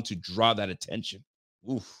 Need someone to draw that attention.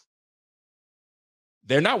 Oof.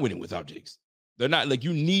 They're not winning without Diggs. They're not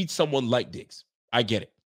you need someone like Diggs. I get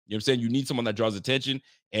it. You know what I'm saying? You need someone that draws attention.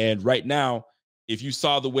 And right now, if you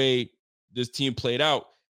saw the way this team played out,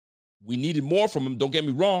 we needed more from him. Don't get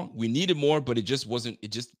me wrong. We needed more, but it just wasn't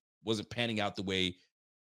panning out the way,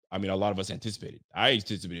 a lot of us anticipated. I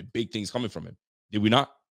anticipated big things coming from him. Did we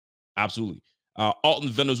not? Absolutely. Alton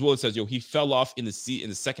Venezuela says, yo, he fell off in the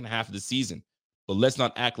second half of the season, but let's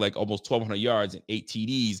not act like almost 1,200 yards and 8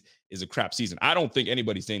 TDs is a crap season. I don't think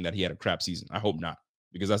anybody's saying that he had a crap season. I hope not,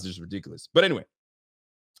 because that's just ridiculous. But anyway,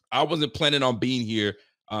 I wasn't planning on being here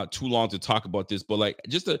too long to talk about this, but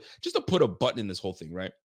just to put a button in this whole thing,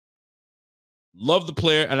 right? Love the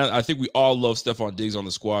player, and I think we all love Stefon Diggs on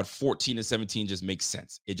the squad. 14 and 17 just makes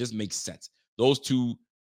sense. It just makes sense. Those two,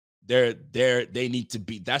 they need to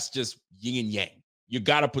be. That's just yin and yang. You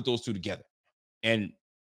got to put those two together, and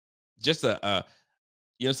just you know what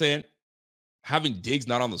I'm saying? Having Diggs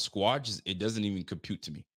not on the squad, it doesn't even compute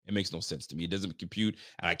to me. It makes no sense to me. It doesn't compute,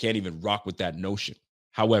 and I can't even rock with that notion.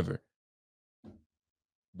 However,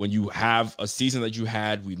 when you have a season that you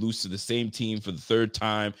had, we lose to the same team for the third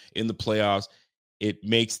time in the playoffs, it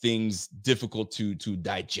makes things difficult to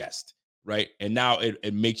digest, right? And now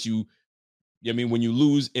it makes you, when you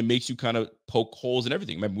lose, it makes you kind of poke holes in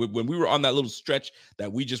everything. When we were on that little stretch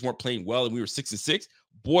that we just weren't playing well and we were 6-6,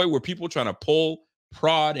 boy, were people trying to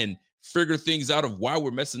prod and figure things out of why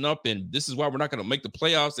we're messing up, and this is why we're not going to make the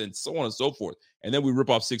playoffs, and so on and so forth. And then we rip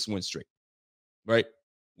off 6 wins straight, right?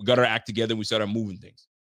 We got our act together and we started moving things.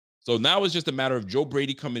 So now it's just a matter of Joe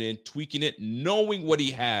Brady coming in, tweaking it, knowing what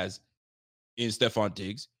he has in Stefon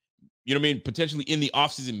Diggs. You know what I mean? Potentially in the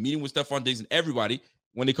offseason, meeting with Stefon Diggs and everybody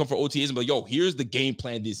when they come for OTAs and be like, yo, here's the game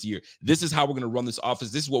plan this year. This is how we're going to run this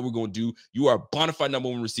offense. This is what we're going to do. You are a bona fide number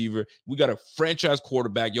one receiver. We got a franchise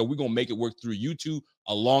quarterback. Yo, we're going to make it work through you two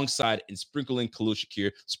alongside and sprinkle in Khalil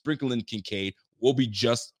Shakir, sprinkle in Kincaid. We'll be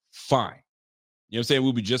just fine. You know what I'm saying?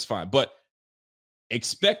 We'll be just fine. But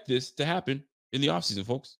expect this to happen in the offseason,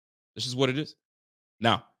 folks. This is what it is.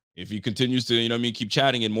 Now, if he continues to, keep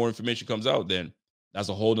chatting and more information comes out, then that's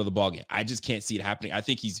a whole nother ballgame. I just can't see it happening. I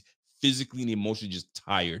think he's physically and emotionally just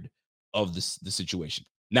tired of the situation.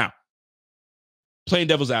 Now, playing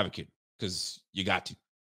devil's advocate, because you got to,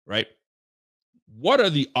 right? What are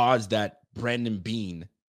the odds that Brandon Beane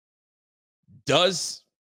does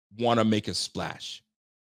want to make a splash,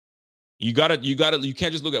 you can't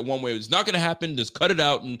just look at one way. It's not going to happen. Just cut it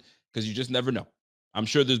out, and because you just never know. I'm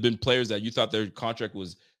sure there's been players that you thought their contract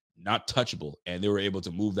was not touchable, and they were able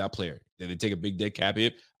to move that player. Did they take a big dead cap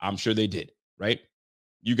hit? I'm sure they did, right?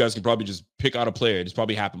 You guys can probably just pick out a player. It's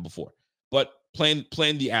probably happened before. But playing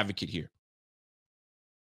the advocate here.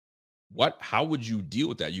 How would you deal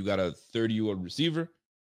with that? You got a 30-year-old receiver.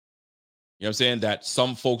 You know what I'm saying? That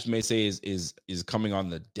some folks may say is coming on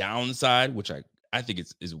the downside, which I think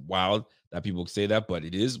is wild that people say that, but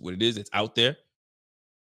it is what it is. It's out there.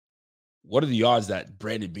 What are the odds that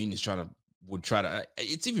Brandon Beane would try to?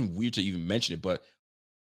 It's even weird to even mention it, but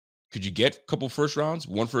could you get a couple first rounds,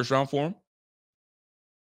 one first round for him?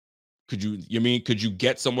 Could you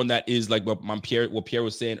get someone that is like what Pierre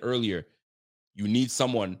was saying earlier? You need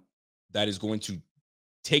someone that is going to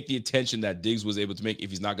take the attention that Diggs was able to make if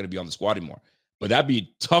he's not going to be on the squad anymore. But that'd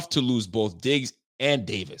be tough to lose both Diggs and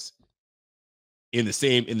Davis in the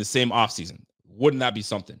same offseason. Wouldn't that be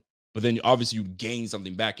something? But then obviously you gain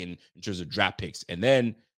something back in terms of draft picks. And then,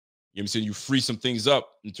 you know what I'm saying, you free some things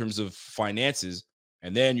up in terms of finances,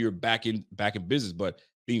 and then you're back in business. But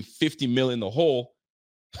being $50 million in the hole,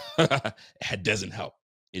 that doesn't help.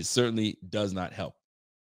 It certainly does not help.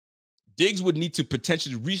 Diggs would need to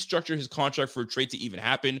potentially restructure his contract for a trade to even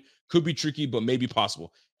happen. Could be tricky, but maybe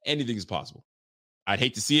possible. Anything is possible. I'd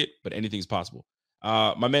hate to see it, but anything is possible.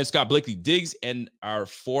 My man Scott Blakely, Diggs and our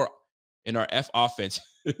F offense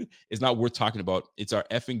is not worth talking about. It's our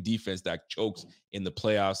effing defense that chokes in the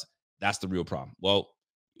playoffs. That's the real problem. Well,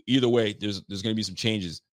 either way, there's going to be some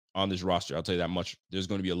changes on this roster. I'll tell you that much. There's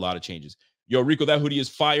going to be a lot of changes. Yo, Rico, that hoodie is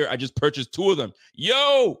fire. I just purchased 2 of them.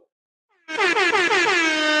 Yo!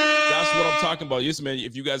 That's what I'm talking about. Yes, man,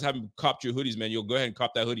 if you guys haven't copped your hoodies, man, you'll go ahead and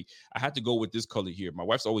cop that hoodie. I had to go with this color here. My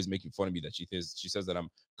wife's always making fun of me that she says that I'm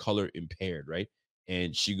color impaired, right?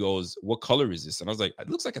 And she goes, what color is this? And I was like, it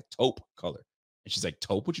looks like a taupe color. And she's like,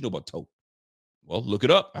 taupe? What you know about taupe? Well, look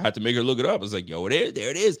it up. I had to make her look it up. I was like, yo, there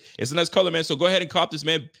it is. It's a nice color, man. So go ahead and cop this,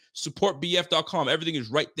 man. SupportBF.com. Everything is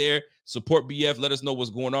right there. Support BF. Let us know what's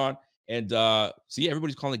going on. And see,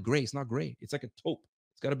 everybody's calling it gray. It's not gray. It's like a taupe.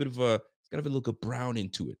 It's got a bit of a look of brown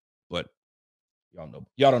into it. But y'all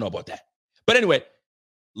don't know about that. But anyway,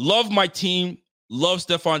 love my team. Love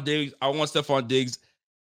Stefon Diggs. I want Stefon Diggs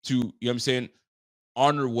to, you know what I'm saying,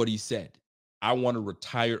 honor what he said. I want to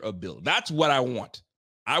retire a bill. That's what I want.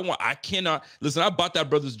 I cannot listen. I bought that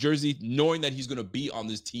brother's jersey knowing that he's going to be on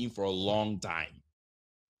this team for a long time.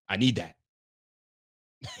 I need that.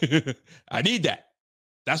 I need that.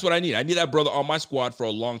 That's what I need. I need that brother on my squad for a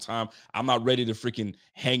long time. I'm not ready to freaking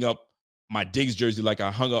hang up my Diggs jersey like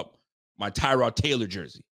I hung up my Tyrod Taylor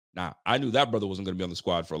jersey. Nah, I knew that brother wasn't going to be on the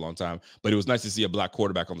squad for a long time, but it was nice to see a black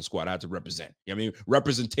quarterback on the squad. I had to represent. You know what I mean?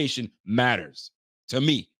 Representation matters. To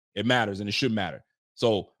me, it matters, and it should matter.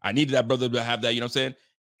 So I needed that brother to have that, you know what I'm saying?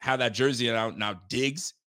 Have that jersey. And now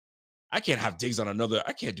Diggs, I can't have Diggs on another.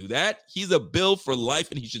 I can't do that. He's a Bill for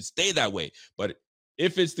life, and he should stay that way. But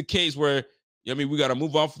if it's the case where, you know what I mean, we got to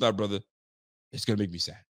move on from that brother, it's going to make me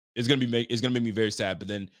sad. It's going to make me very sad. But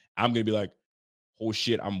then I'm going to be like, oh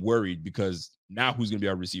shit, I'm worried because now who's going to be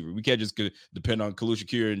our receiver? We can't just depend on Khalil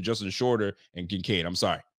Shakir and Justin Shorter and Kincaid. I'm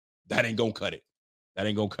sorry. That ain't going to cut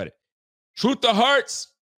it. Truth to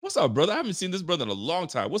Hearts. What's up, brother? I haven't seen this brother in a long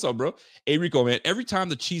time. What's up, bro? Hey, Rico, man, every time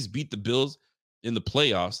the Chiefs beat the Bills in the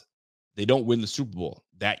playoffs, they don't win the Super Bowl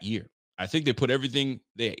that year. I think they put everything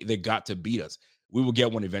they got to beat us. We will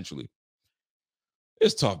get one eventually.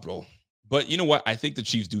 It's tough, bro. But you know what? I think the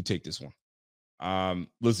Chiefs do take this one.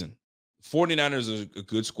 Listen, 49ers are a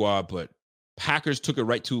good squad, but Packers took it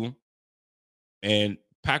right to them. And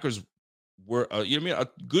Packers were, you know what I mean,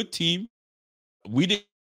 a good team. We didn't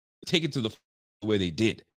take it to the way they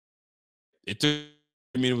did. It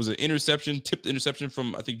was an interception, tipped interception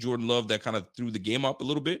from, I think, Jordan Love that kind of threw the game up a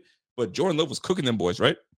little bit. But Jordan Love was cooking them boys,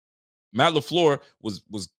 right? Matt LaFleur was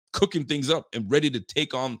cooking things up and ready to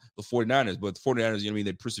take on the 49ers. But the 49ers, you know what I mean,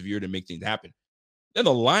 they persevered and make things happen. Then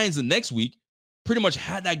the Lions the next week pretty much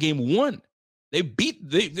had that game won. They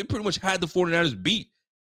pretty much had the 49ers beat.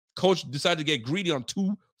 Coach decided to get greedy on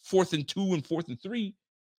 4th and 2 and 4th and 3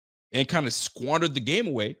 and kind of squandered the game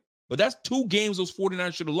away. But that's 2 games those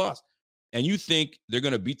 49ers should have lost. And you think they're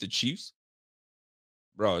going to beat the Chiefs?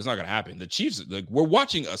 Bro, it's not going to happen. The Chiefs, like, we're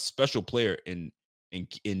watching a special player in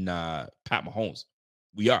Pat Mahomes.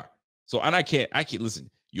 We are. So, and I can't listen.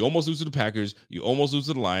 You almost lose to the Packers. You almost lose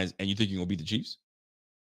to the Lions, and you think you're going to beat the Chiefs?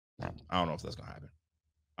 I don't know if that's going to happen.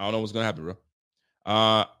 I don't know what's going to happen, bro.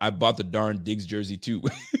 I bought the darn Diggs jersey, too.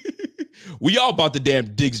 We all bought the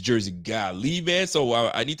damn Diggs jersey. Golly, man. So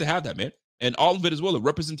I need to have that, man. And all of it as well. The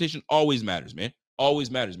representation always matters, man.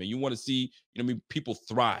 Always matters, man. You want to see, people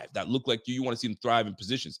thrive that look like you. You want to see them thrive in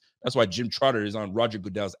positions. That's why Jim Trotter is on Roger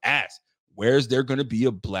Goodell's ass. Where's there going to be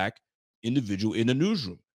a black individual in a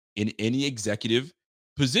newsroom in any executive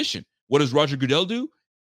position? What does Roger Goodell do?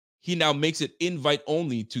 He now makes it invite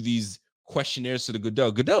only to these questionnaires to the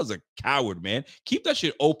Goodell. Goodell is a coward, man. Keep that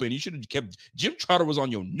shit open. You should have kept. Jim Trotter was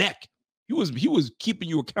on your neck. He was keeping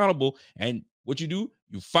you accountable. And what you do?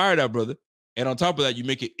 You fire that brother. And on top of that, you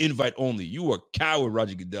make it invite only. You are a coward,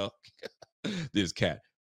 Roger Goodell. This cat.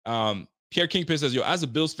 Pierre Kingpin says, yo, as a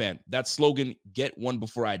Bills fan, that slogan, get one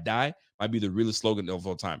before I die, might be the realest slogan of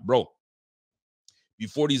all time. Bro,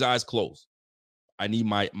 before these eyes close, I need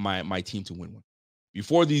my team to win one.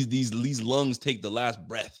 Before these lungs take the last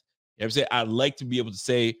breath, you know what I'm saying? I'd like to be able to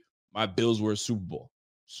say my Bills were a Super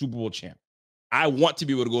Bowl champ. I want to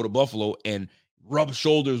be able to go to Buffalo and rub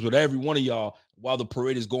shoulders with every one of y'all while the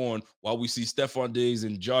parade is going, while we see Stefon Diggs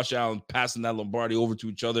and Josh Allen passing that Lombardi over to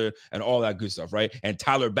each other and all that good stuff, right? And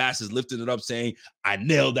Tyler Bass is lifting it up saying, I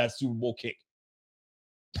nailed that Super Bowl kick.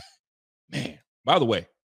 Man, by the way,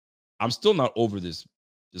 I'm still not over this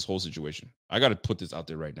whole situation. I got to put this out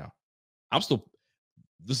there right now.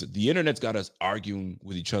 Listen, the internet's got us arguing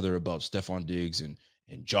with each other about Stefon Diggs and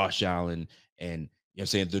Josh Allen and, you know what I'm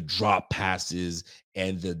saying, the drop passes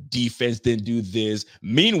and the defense didn't do this.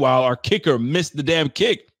 Meanwhile, our kicker missed the damn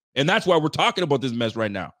kick. And that's why we're talking about this mess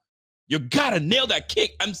right now. You got to nail that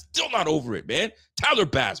kick. I'm still not over it, man. Tyler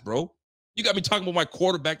Bass, bro. You got me talking about my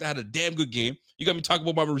quarterback that had a damn good game. You got me talking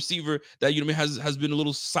about my receiver that, has been a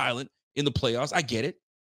little silent in the playoffs. I get it.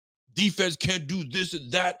 Defense can't do this and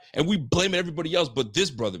that. And we blaming everybody else but this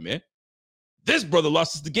brother, man. This brother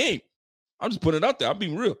lost us the game. I'm just putting it out there. I'm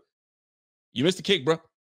being real. You missed the kick, bro.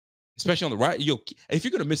 Especially on the right. Yo, if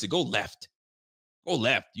you're going to miss it, go left. Go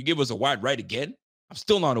left. You give us a wide right again. I'm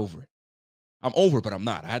still not over it. I'm over it, but I'm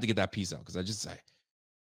not. I had to get that piece out because I'm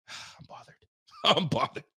bothered. I'm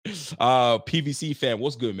bothered. PVC fan,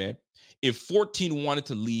 what's good, man? If 14 wanted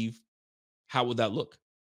to leave, how would that look?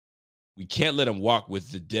 We can't let him walk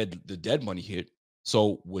with the dead money hit.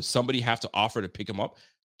 So would somebody have to offer to pick him up?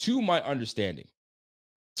 To my understanding,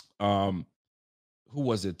 who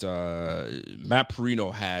was it? Matt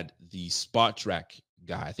Perino had the spot track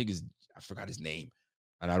guy. I forgot his name,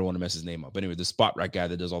 and I don't want to mess his name up. But anyway, the spot track guy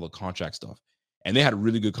that does all the contract stuff. And they had a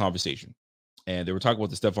really good conversation. And they were talking about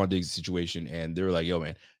the Stefon Diggs situation. And they were like, yo,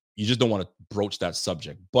 man, you just don't want to broach that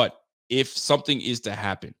subject. But if something is to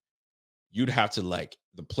happen, you'd have to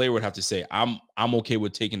the player would have to say, I'm okay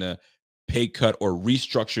with taking a pay cut or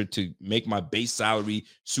restructure to make my base salary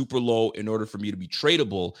super low in order for me to be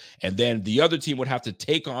tradable. And then the other team would have to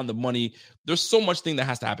take on the money. There's so much thing that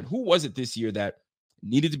has to happen. Who was it this year that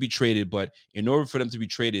needed to be traded, but in order for them to be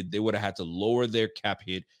traded, they would have had to lower their cap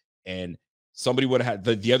hit, and somebody would have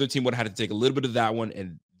had the other team would have had to take a little bit of that one,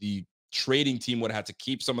 and the trading team would have had to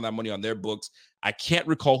keep some of that money on their books. I can't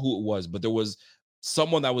recall who it was, but there was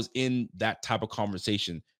someone that was in that type of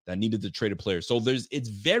conversation that needed to trade a player. So it's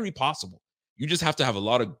very possible. You just have to have a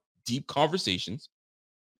lot of deep conversations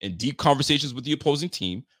with the opposing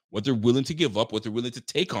team, what they're willing to give up, what they're willing to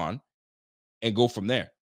take on, and go from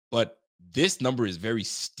there. But this number is very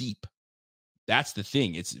steep. That's the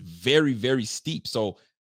thing. It's very, very steep. So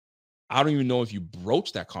I don't even know if you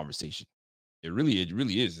broach that conversation. It really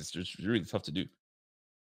is. It's just really tough to do.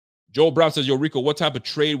 Joel Brown says, yo, Rico, what type of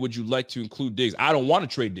trade would you like to include Diggs? I don't want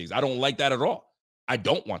to trade Diggs. I don't like that at all. I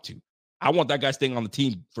don't want to. I want that guy staying on the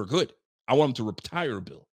team for good. I want him to retire a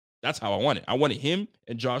bill. That's how I want it. I wanted him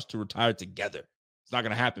and Josh to retire together. It's not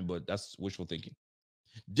going to happen, but that's wishful thinking.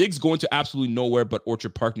 Diggs going to absolutely nowhere but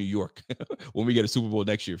Orchard Park, New York when we get a Super Bowl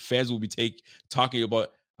next year. Fans will be talking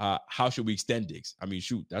about how should we extend Diggs. I mean,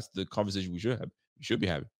 shoot, that's the conversation we should be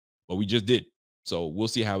having. But we just did. So we'll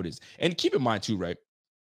see how it is. And keep in mind too, right?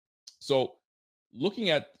 So looking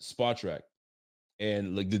at Spot Track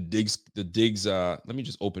and the Diggs, let me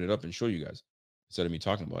just open it up and show you guys instead of me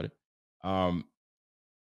talking about it.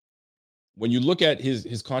 When you look at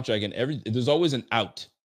his contract and there's always an out.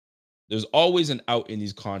 There's always an out in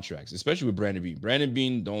these contracts, especially with Brandon Beane. Brandon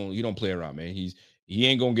Beane don't play around, man. He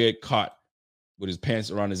ain't gonna get caught with his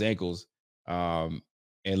pants around his ankles and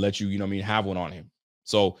let you, have one on him.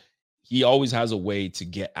 So he always has a way to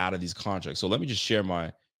get out of these contracts. So let me just share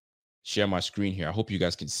my screen here. I hope you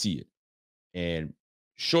guys can see it and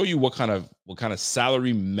show you what kind of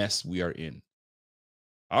salary mess we are in.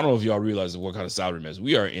 I don't know if y'all realize what kind of salary mess.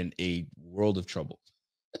 We are in a world of trouble.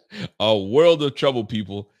 A world of trouble,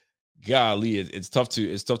 people. Golly, it's tough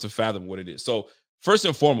to fathom what it is. So first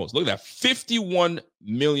and foremost, look at that, $51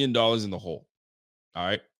 million in the hole. All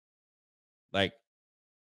right.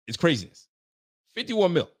 It's craziness.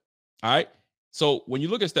 51 mil. All right. So when you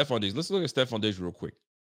look at Stefon Diggs, let's look at Stefon Diggs real quick.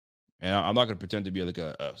 And I'm not going to pretend to be like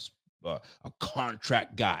a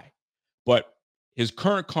contract guy, but his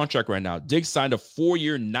current contract right now, Diggs signed a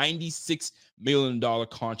 4-year, $96 million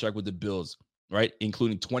contract with the Bills, right?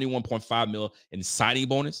 Including 21.5 mil in signing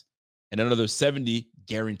bonus and another 70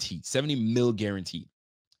 mil guaranteed,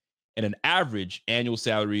 and an average annual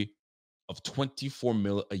salary of 24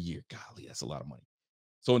 mil a year. Golly, that's a lot of money.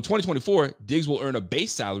 So in 2024, Diggs will earn a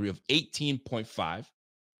base salary of 18.5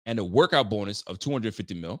 and a workout bonus of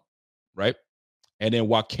 250 mil, right? And then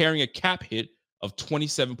while carrying a cap hit of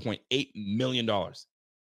 $27.8 million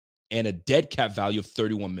and a dead cap value of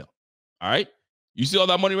 31 mil. All right. You see all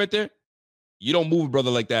that money right there? You don't move a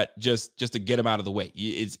brother like that just to get him out of the way.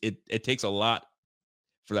 It takes a lot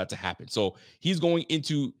for that to happen. So he's going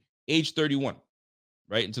into age 31,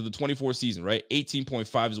 right? Into the 24 season, right?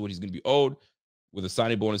 18.5 is what he's going to be owed with a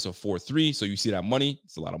signing bonus of 4.3. So you see that money.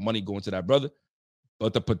 It's a lot of money going to that brother.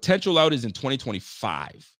 But the potential out is in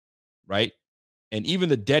 2025, right? And even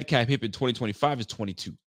the dead cap hit in 2025 is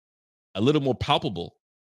 22. A little more palpable.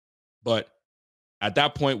 But at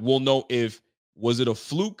that point, we'll know if was it a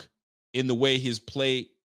fluke in the way his play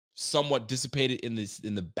somewhat dissipated in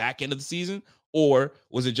the back end of the season, or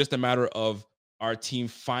was it just a matter of our team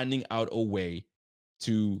finding out a way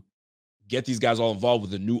to get these guys all involved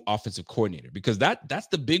with a new offensive coordinator? Because that's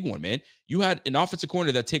the big one, man. You had an offensive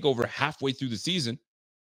coordinator that take over halfway through the season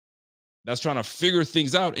that's trying to figure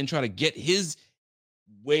things out and try to get his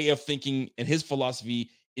way of thinking and his philosophy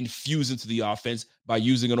infused into the offense by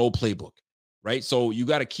using an old playbook, right? So you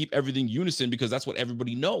got to keep everything unison because that's what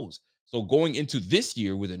everybody knows. So going into this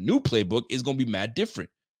year with a new playbook is going to be mad different,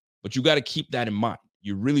 but you got to keep that in mind.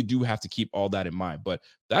 You really do have to keep all that in mind. But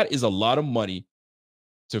that is a lot of money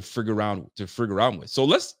to figure around with. So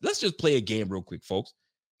let's just play a game real quick, folks.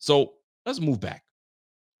 So let's move back.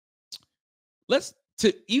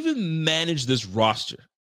 To even manage this roster,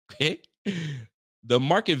 okay? The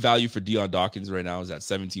market value for Deion Dawkins right now is at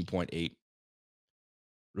 17.8.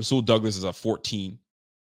 Rasul Douglas is at 14.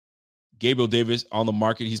 Gabriel Davis on the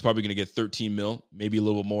market, he's probably going to get 13 mil, maybe a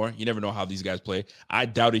little bit more. You never know how these guys play. I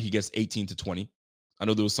doubted he gets 18 to 20. I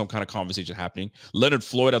know there was some kind of conversation happening. Leonard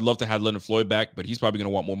Floyd, I'd love to have Leonard Floyd back, but he's probably going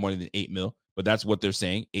to want more money than 8 mil. But that's what they're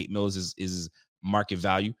saying. 8 mil is his market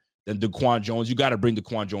value. Then DaQuan Jones, you got to bring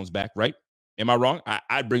DaQuan Jones back, right? Am I wrong?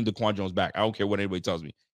 I'd bring DaQuan Jones back. I don't care what anybody tells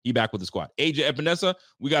me. He back with the squad. AJ Epinesa,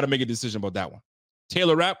 we got to make a decision about that one.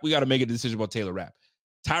 Taylor Rapp, we got to make a decision about Taylor Rapp.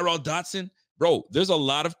 Tyrell Dotson, bro, there's a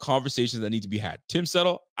lot of conversations that need to be had. Tim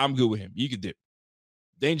Settle, I'm good with him. You could dip.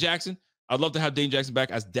 Dane Jackson, I'd love to have Dane Jackson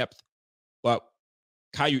back as depth, but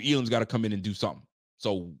Caillou Elam's got to come in and do something.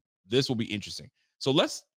 So this will be interesting. So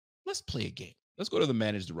let's play a game. Let's go to the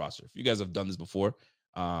manage the roster. If you guys have done this before,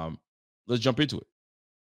 let's jump into it.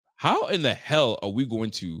 How in the hell are we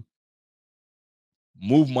going to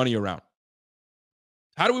move money around?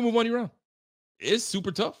 How do we move money around? It's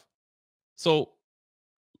super tough. So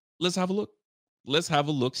let's have a look. Let's have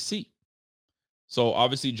a look, see. So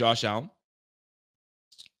obviously Josh Allen,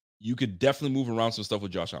 you could definitely move around some stuff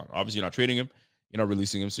with Josh Allen. Obviously you're not trading him, you're not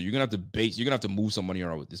releasing him. So you're going to have to move some money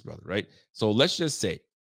around with this brother, right? So let's just say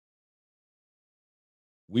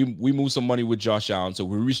we move some money with Josh Allen. So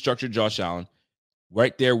we restructured Josh Allen.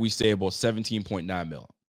 Right there, we save about 17.9 mil.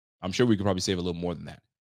 I'm sure we could probably save a little more than that.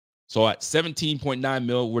 So at 17.9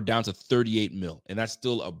 mil, we're down to 38 mil. And that's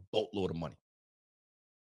still a boatload of money.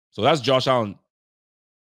 So that's Josh Allen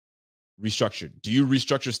restructured. Do you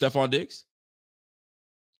restructure Stefon Diggs?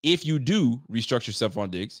 If you do restructure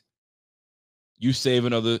Stefon Diggs, you save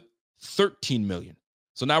another 13 million.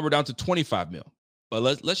 So now we're down to 25 mil. But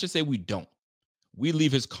let's just say we don't. We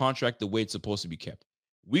leave his contract the way it's supposed to be kept.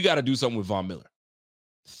 We got to do something with Von Miller.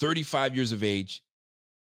 35 years of age.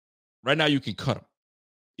 Right now, you can cut him.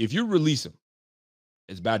 If you release him,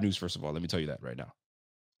 it's bad news, first of all. Let me tell you that right now.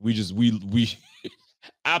 We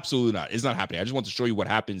absolutely not. It's not happening. I just want to show you what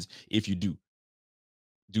happens if you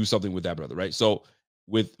do something with that brother, right? So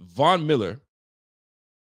with Von Miller,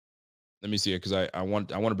 let me see it because I want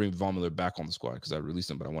to bring Von Miller back on the squad because I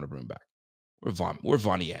released him, but I want to bring him back. Where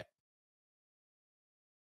Vonnie at?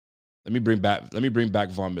 Let me bring back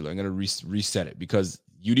Von Miller. I'm gonna reset it because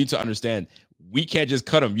you need to understand we can't just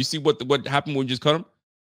cut him. You see what happened when we just cut him?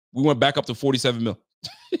 We went back up to 47 mil.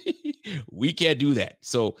 We can't do that.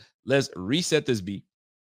 So let's reset this beat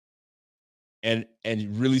and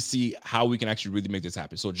really see how we can actually really make this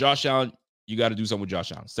happen. So Josh Allen, you got to do something with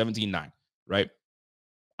Josh Allen. 17.9, right?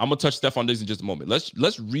 I'm gonna touch Stefon Diggs in just a moment. Let's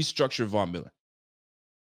restructure Von Miller.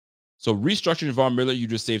 So restructuring Von Miller, you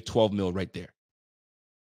just saved 12 mil right there.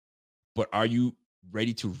 But are you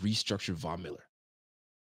ready to restructure Von Miller?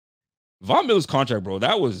 Von Miller's contract, bro,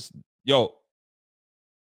 that was, yo.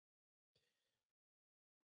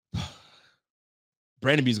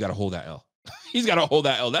 Brandon Bean's got to hold that L. He's got to hold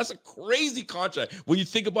that L. That's a crazy contract when you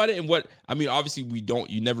think about it. And what, I mean, obviously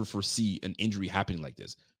you never foresee an injury happening like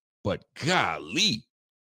this, but golly,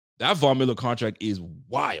 that Von Miller contract is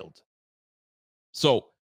wild. So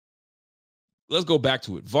let's go back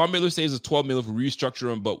to it. Von Miller says it's $12 million if we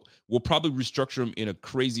restructure him, but we'll probably restructure him in a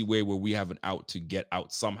crazy way where we have an out to get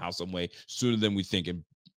out somehow, some way sooner than we think and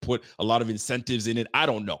put a lot of incentives in it. I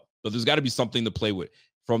don't know, but there's got to be something to play with.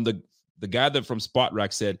 From the guy that from Spot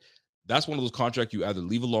Rack said, that's one of those contracts you either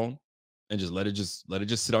leave alone and just let it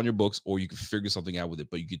just sit on your books, or you can figure something out with it,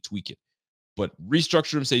 but you can tweak it. But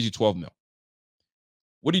restructure him saves you $12 million.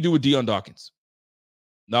 What do you do with Deion Dawkins?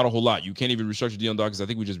 Not a whole lot. You can't even restructure Deion Dawkins. I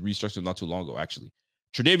think we just restructured him not too long ago, actually.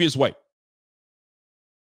 Tre'Davious White.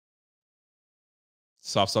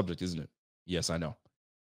 Soft subject, isn't it? Yes, I know.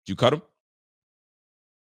 Do you cut him?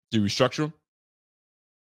 Do you restructure him?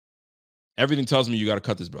 Everything tells me you got to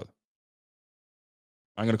cut this brother.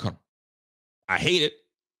 I'm going to cut him. I hate it.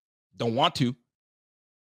 Don't want to,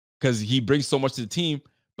 because he brings so much to the team.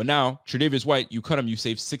 But now, Tre'Davious White, you cut him, you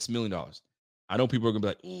save $6 million. I know people are going to be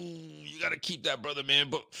like, ooh, you got to keep that brother, man.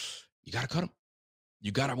 But you got to cut him.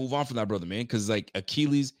 You got to move on from that brother, man. Because like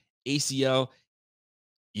Achilles, ACL,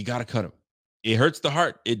 you got to cut him. It hurts the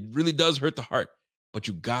heart. It really does hurt the heart. But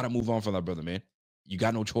you got to move on from that brother, man. You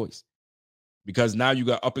got no choice. Because now you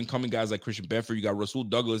got up-and-coming guys like Christian Benford. You got Rasul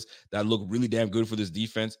Douglas that look really damn good for this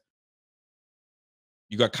defense.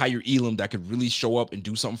 You got Kyer Elam that could really show up and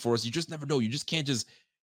do something for us. You just never know. You just can't just,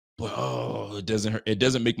 but it doesn't hurt. It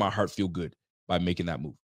doesn't make my heart feel good by making that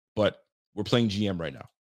move. But we're playing GM right now.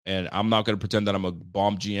 And I'm not going to pretend that I'm a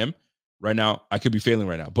bomb GM right now. I could be failing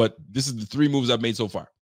right now. But this is the 3 moves I've made so far.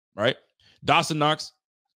 Right? Dawson Knox,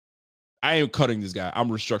 I ain't cutting this guy. I'm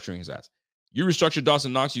restructuring his ass. You restructure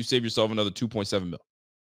Dawson Knox, you save yourself another $2.7 million.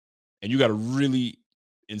 And you got to really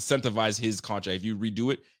incentivize his contract. If you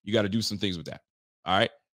redo it, you got to do some things with that. All right.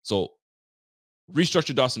 So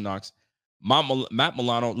restructure Dawson Knox. Matt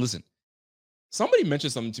Milano, listen, somebody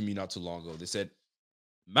mentioned something to me not too long ago. They said,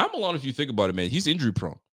 Matt Milano, if you think about it, man, he's injury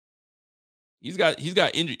prone. He's got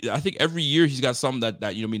injury. I think every year he's got something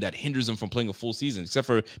that you know what I mean, that hinders him from playing a full season, except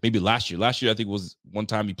for maybe last year. Last year, I think it was one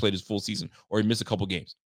time he played his full season, or he missed a couple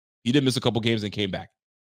games. He did miss a couple games and came back.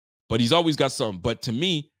 But he's always got something. But to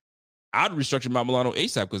me, I'd restructure Matt Milano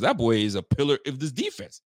ASAP, because that boy is a pillar of this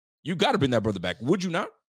defense. You got to bring that brother back. Would you not?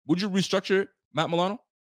 Would you restructure Matt Milano?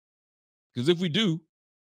 Because if we do,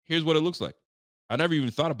 here's what it looks like. I never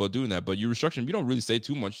even thought about doing that, but you restructure him. You don't really say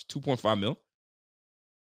too much, 2.5 mil.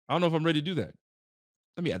 I don't know if I'm ready to do that.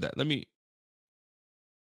 Let me add that. Let me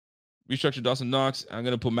restructure Dawson Knox. I'm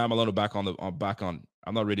going to put Matt Milano back on.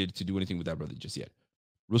 I'm not ready to do anything with that brother just yet.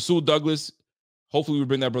 Rasul Douglas, hopefully we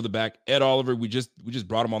bring that brother back. Ed Oliver, we just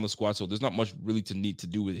brought him on the squad, so there's not much really to need to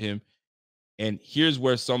do with him. And here's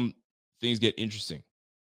where some things get interesting.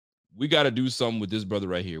 We got to do something with this brother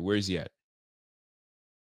right here. Where is he at?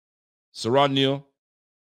 Saron Neal.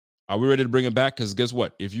 Are we ready to bring him back? Because guess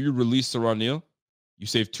what? If you release Saron Neal, you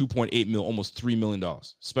save $2.8 million, almost $3 million.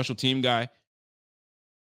 Special team guy.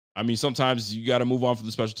 I mean, sometimes you got to move on from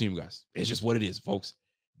the special team guys. It's just what it is, folks.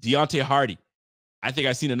 Deontay Hardy. I think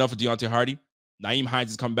I've seen enough of Deontay Hardy. Naeem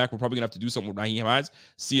Hines is coming back. We're probably going to have to do something with Naeem Hines.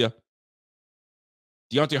 See ya.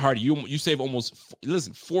 Deontay Hardy, you save almost,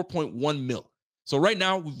 $4.1 million. So right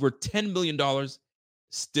now, we're $10 million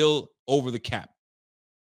still over the cap.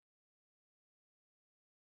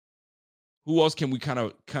 Who else can we kind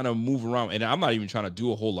of move around? And I'm not even trying to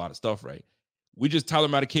do a whole lot of stuff, right? We just Tyler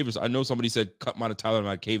Matakevich. I know somebody said cut Tyler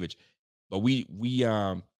Matakevich, but we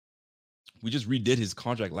just redid his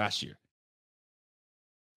contract last year.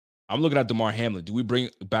 I'm looking at DeMar Hamlin. Do we bring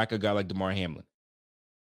back a guy like DeMar Hamlin?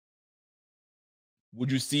 Would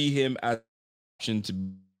you see him as an option to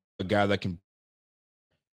be a guy that can,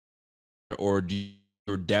 or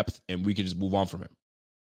depth, and we can just move on from him?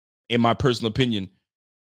 In my personal opinion,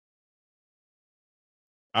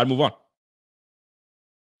 I'd move on.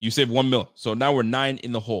 You save $1 million. So now we're 9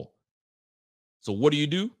 in the hole. So what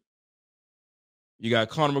do? You got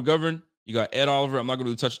Connor McGovern. You got Ed Oliver. I'm not going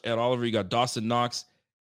to touch Ed Oliver. You got Dawson Knox.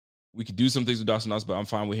 We could do some things with Dawson Knox, but I'm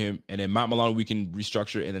fine with him. And then Matt Milano, we can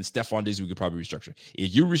restructure. And then Stefon Diggs, we could probably restructure.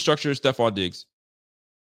 If you restructure Stefon Diggs,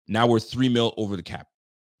 now we're $3 million over the cap.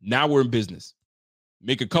 Now we're in business.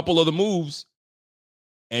 Make a couple other moves,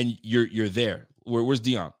 and you're there. Where's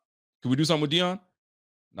Dion? Can we do something with Dion?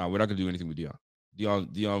 No, we're not going to do anything with Dion.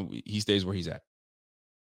 Dion, he stays where he's at.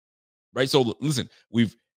 Right? So, listen,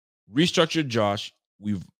 we've restructured Josh.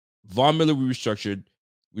 Von Miller, we restructured.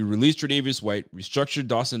 We released Tre'Davious White, restructured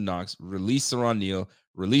Dawson Knox, released Saron Neal,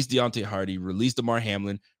 released Deontay Hardy, released DeMar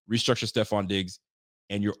Hamlin, restructured Stefon Diggs,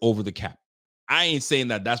 and you're over the cap. I ain't saying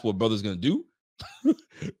that that's what brother's going to do,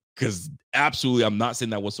 because absolutely I'm not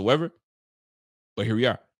saying that whatsoever. But here we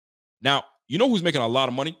are. Now, you know who's making a lot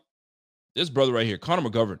of money? This brother right here, Connor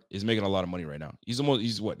McGovern, is making a lot of money right now. He's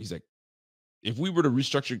like, if we were to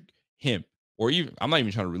restructure him, or even, I'm not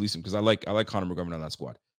even trying to release him because I like Connor McGovern on that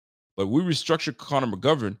squad. But we restructure Connor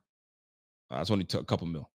McGovern, that's only a couple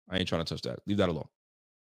mil. I ain't trying to touch that. Leave that alone.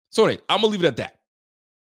 So anyway, I'm going to leave it at that.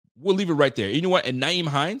 We'll leave it right there. You know what? And Nyheim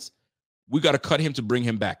Hines, we got to cut him to bring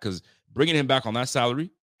him back, because bringing him back on that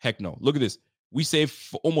salary, heck no. Look at this. We saved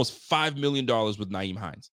almost $5 million with Nyheim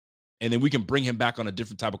Hines. And then we can bring him back on a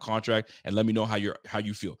different type of contract and let me know how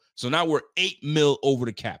you feel. So now we're $8 million over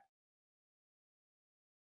the cap.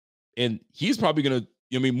 And he's probably going to,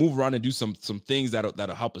 move around and do some things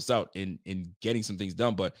that'll help us out in getting some things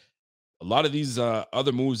done. But a lot of these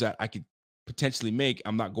other moves that I could potentially make,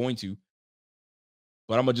 I'm not going to.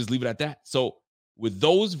 But I'm going to just leave it at that. So with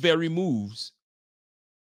those very moves,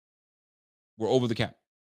 we're over the cap.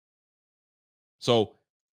 So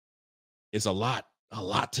it's a lot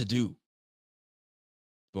to do.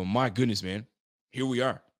 But my goodness, man, here we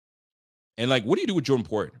are. And like, what do you do with Jordan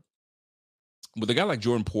Poyer? With a guy like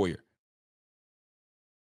Jordan Poyer,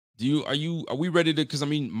 are we ready to? Because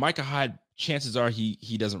Micah Hyde, chances are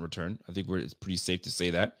he doesn't return. I think it's pretty safe to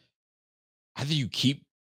say that. I think you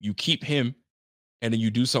keep him, and then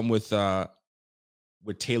you do something with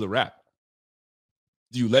Taylor Rapp.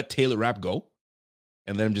 Do you let Taylor Rapp go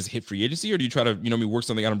and let him just hit free agency, or do you try to work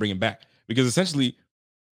something out and bring him back? Because essentially,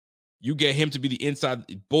 you get him to be the inside.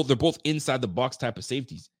 They're both inside the box type of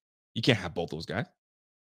safeties. You can't have both those guys.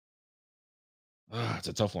 It's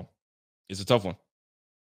a tough one. It's a tough one.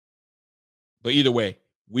 But either way,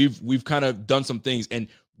 we've kind of done some things, and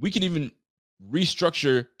we can even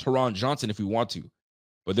restructure Teron Johnson if we want to.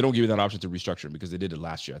 But they don't give you that option to restructure him because they did it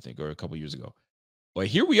last year, I think, or a couple years ago. But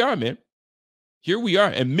here we are, man. Here we are.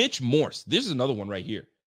 And Mitch Morse, this is another one right here.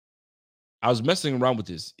 I was messing around with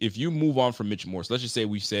this. If you move on from Mitch Morse, let's just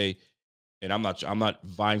say and I'm not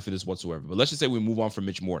vying for this whatsoever, but let's just say we move on from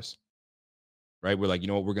Mitch Morse, right? We're like, you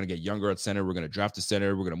know what? We're going to get younger at center. We're going to draft a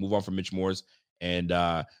center. We're going to move on from Mitch Morse. And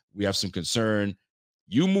we have some concern.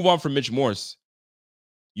 You move on from Mitch Morse,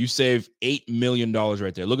 you save $8 million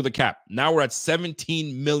right there. Look at the cap. Now we're at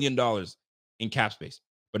 $17 million in cap space,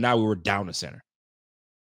 but now we were down a center.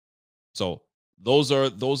 So those are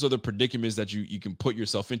the predicaments that you can put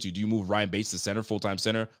yourself into. Do you move Ryan Bates to center, full-time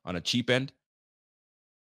center on a cheap end?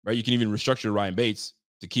 Right? You can even restructure Ryan Bates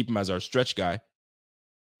to keep him as our stretch guy.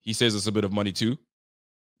 He saves us a bit of money too,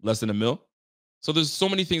 less than $1 million. So there's so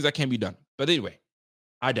many things that can be done. But anyway,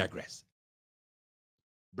 I digress.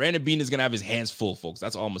 Brandon Beane is going to have his hands full, folks.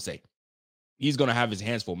 That's all I'm going to say. He's going to have his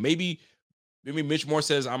hands full. Maybe Mitch Moore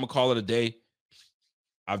says, I'm going to call it a day.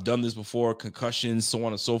 I've done this before, concussions, so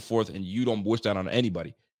on and so forth, and you don't wish that on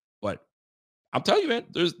anybody. But I'm telling you, man,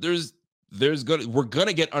 we're going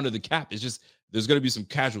to get under the cap. It's just there's going to be some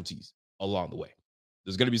casualties along the way.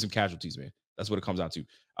 There's going to be some casualties, man. That's what it comes down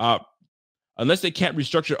to. Unless they can't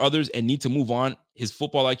restructure others and need to move on, his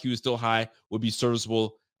football IQ is still high, would be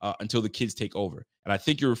serviceable until the kids take over. And I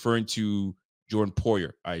think you're referring to Jordan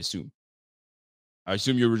Poyer, I assume.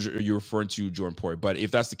 You're referring to Jordan Poyer. But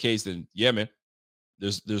if that's the case, then yeah, man,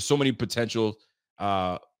 there's so many potential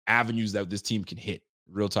avenues that this team can hit.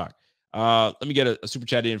 Real talk. Let me get a super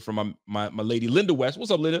chat in from my lady, Linda West.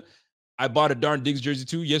 What's up, Linda? I bought a darn Diggs jersey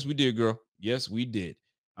too. Yes, we did, girl. Yes, we did.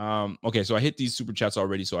 Okay, so I hit these super chats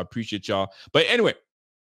already, so I appreciate y'all. But anyway,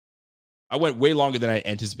 I went way longer than I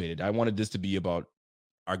anticipated. I wanted this to be about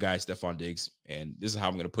our guy, Stefon Diggs, and this is how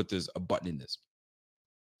I'm going to put a button in this.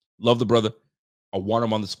 Love the brother. I want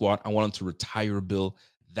him on the squad. I want him to retire a bill.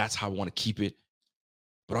 That's how I want to keep it.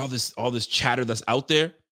 But all this chatter that's out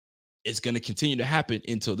there, it's going to continue to happen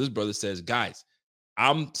until this brother says, guys,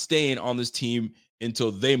 I'm staying on this team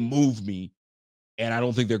until they move me, and I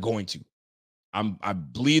don't think they're going to. I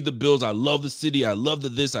bleed the Bills. I love the city. I love the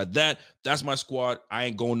this, that. That's my squad. I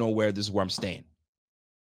ain't going nowhere. This is where I'm staying.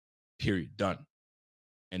 Period. Done.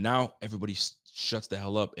 And now everybody shuts the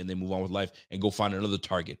hell up and they move on with life and go find another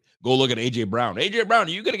target. Go look at A.J. Brown. A.J. Brown, are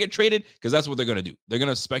you going to get traded? Because that's what they're going to do. They're going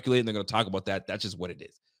to speculate and they're going to talk about that. That's just what it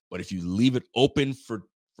is. But if you leave it open for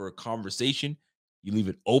a conversation, you leave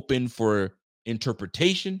it open for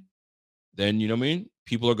interpretation, then, you know what I mean?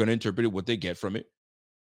 People are going to interpret it what they get from it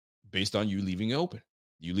based on you leaving it open.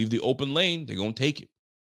 You leave the open lane, they're going to take it.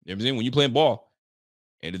 You know what I'm saying? When you're playing ball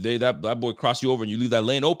and the day that boy cross you over and you leave that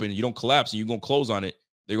lane open and you don't collapse and you're going to close on it,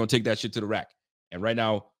 they're going to take that shit to the rack. And right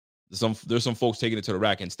now, There's some folks taking it to the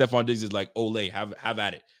rack, and Stefon Diggs is like, "Ole, have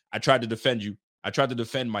at it. I tried to defend you. I tried to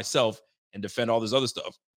defend myself and defend all this other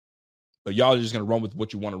stuff, but y'all are just gonna run with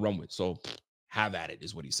what you want to run with. So have at it,"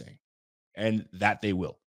 is what he's saying, and that they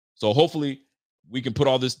will. So hopefully we can put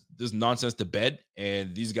all this nonsense to bed,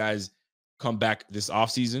 and these guys come back this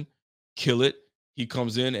offseason, kill it. He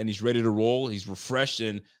comes in and he's ready to roll. He's refreshed,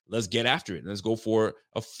 and let's get after it. Let's go for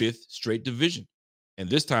a 5th straight division. And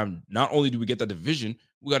this time, not only do we get that division,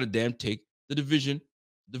 we got to damn take the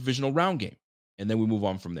divisional round game. And then we move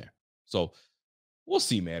on from there. So we'll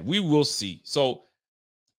see, man. We will see. So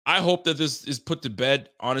I hope that this is put to bed.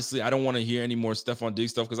 Honestly, I don't want to hear any more Stefon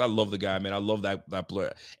Diggs stuff because I love the guy, man. I love that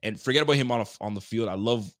player. And forget about him on the field. I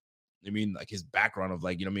love, like his background of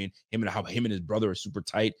him and how him and his brother are super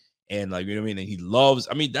tight. And and he loves,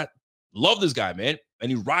 love this guy, man. And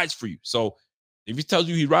he rides for you. So if he tells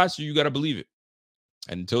you he rides for you, you got to believe it.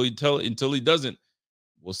 And until he doesn't,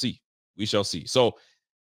 we'll see. We shall see. So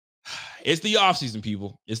it's the offseason,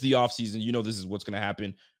 people. It's the offseason. This is what's going to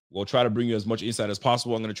happen. We'll try to bring you as much insight as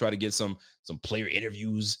possible. I'm going to try to get some player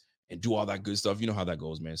interviews and do all that good stuff. You know how that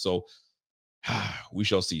goes, man. So we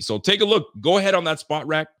shall see. So take a look. Go ahead on that Spot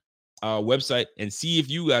Rack website and see if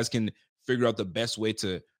you guys can figure out the best way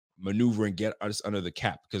to maneuver and get us under the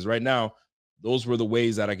cap. Because right now, those were the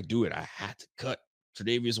ways that I could do it. I had to cut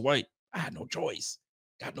Tre'Davious White. I had no choice.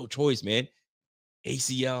 Got no choice, man.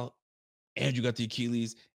 ACL, and you got the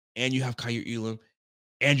Achilles, and you have Kyer Elam,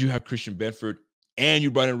 and you have Christian Bedford, and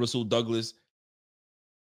you brought in Rasul Douglas.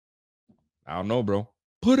 I don't know, bro.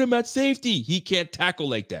 Put him at safety. He can't tackle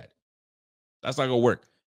like that. That's not going to work.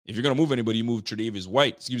 If you're going to move anybody, you move Tre'Davious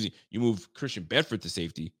White. You move Christian Bedford to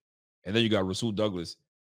safety, and then you got Rasul Douglas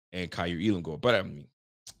and Kyer Elam going. But,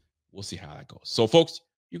 we'll see how that goes. So, folks,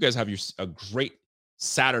 you guys have a great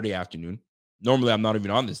Saturday afternoon. Normally, I'm not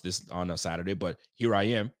even on this on a Saturday, but here I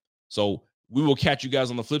am. So we will catch you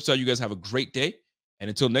guys on the flip side. You guys have a great day. And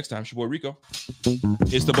until next time, it's your boy Rico.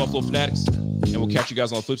 It's the Buffalo Fanatics. And we'll catch you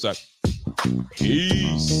guys on the flip side.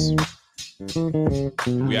 Peace.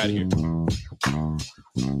 We out of here.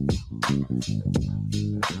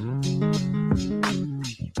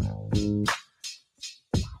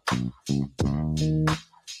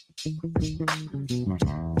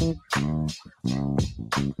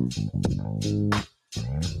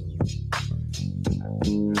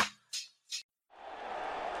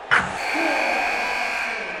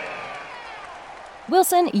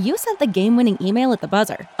 Wilson, you sent the game-winning email at the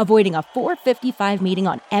buzzer, avoiding a 4:55 meeting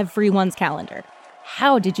on everyone's calendar.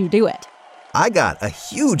 How did you do it? I got a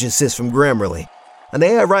huge assist from Grammarly, an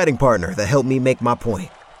AI writing partner that helped me make my point.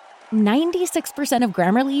 96% of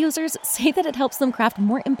Grammarly users say that it helps them craft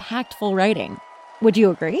more impactful writing. Would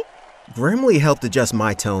you agree? Grammarly helped adjust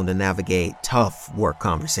my tone to navigate tough work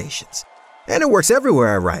conversations. And it works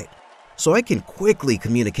everywhere I write, so I can quickly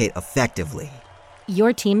communicate effectively.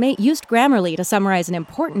 Your teammate used Grammarly to summarize an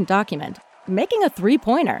important document, making a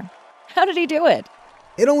 3-pointer. How did he do it?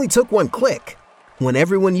 It only took one click. When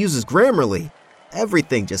everyone uses Grammarly,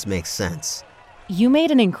 everything just makes sense. You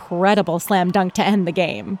made an incredible slam dunk to end the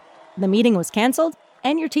game. The meeting was canceled,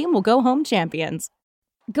 and your team will go home champions.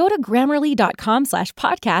 Go to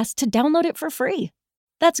Grammarly.com/podcast to download it for free.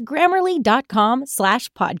 That's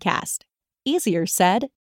Grammarly.com/podcast. Easier said,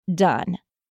 done.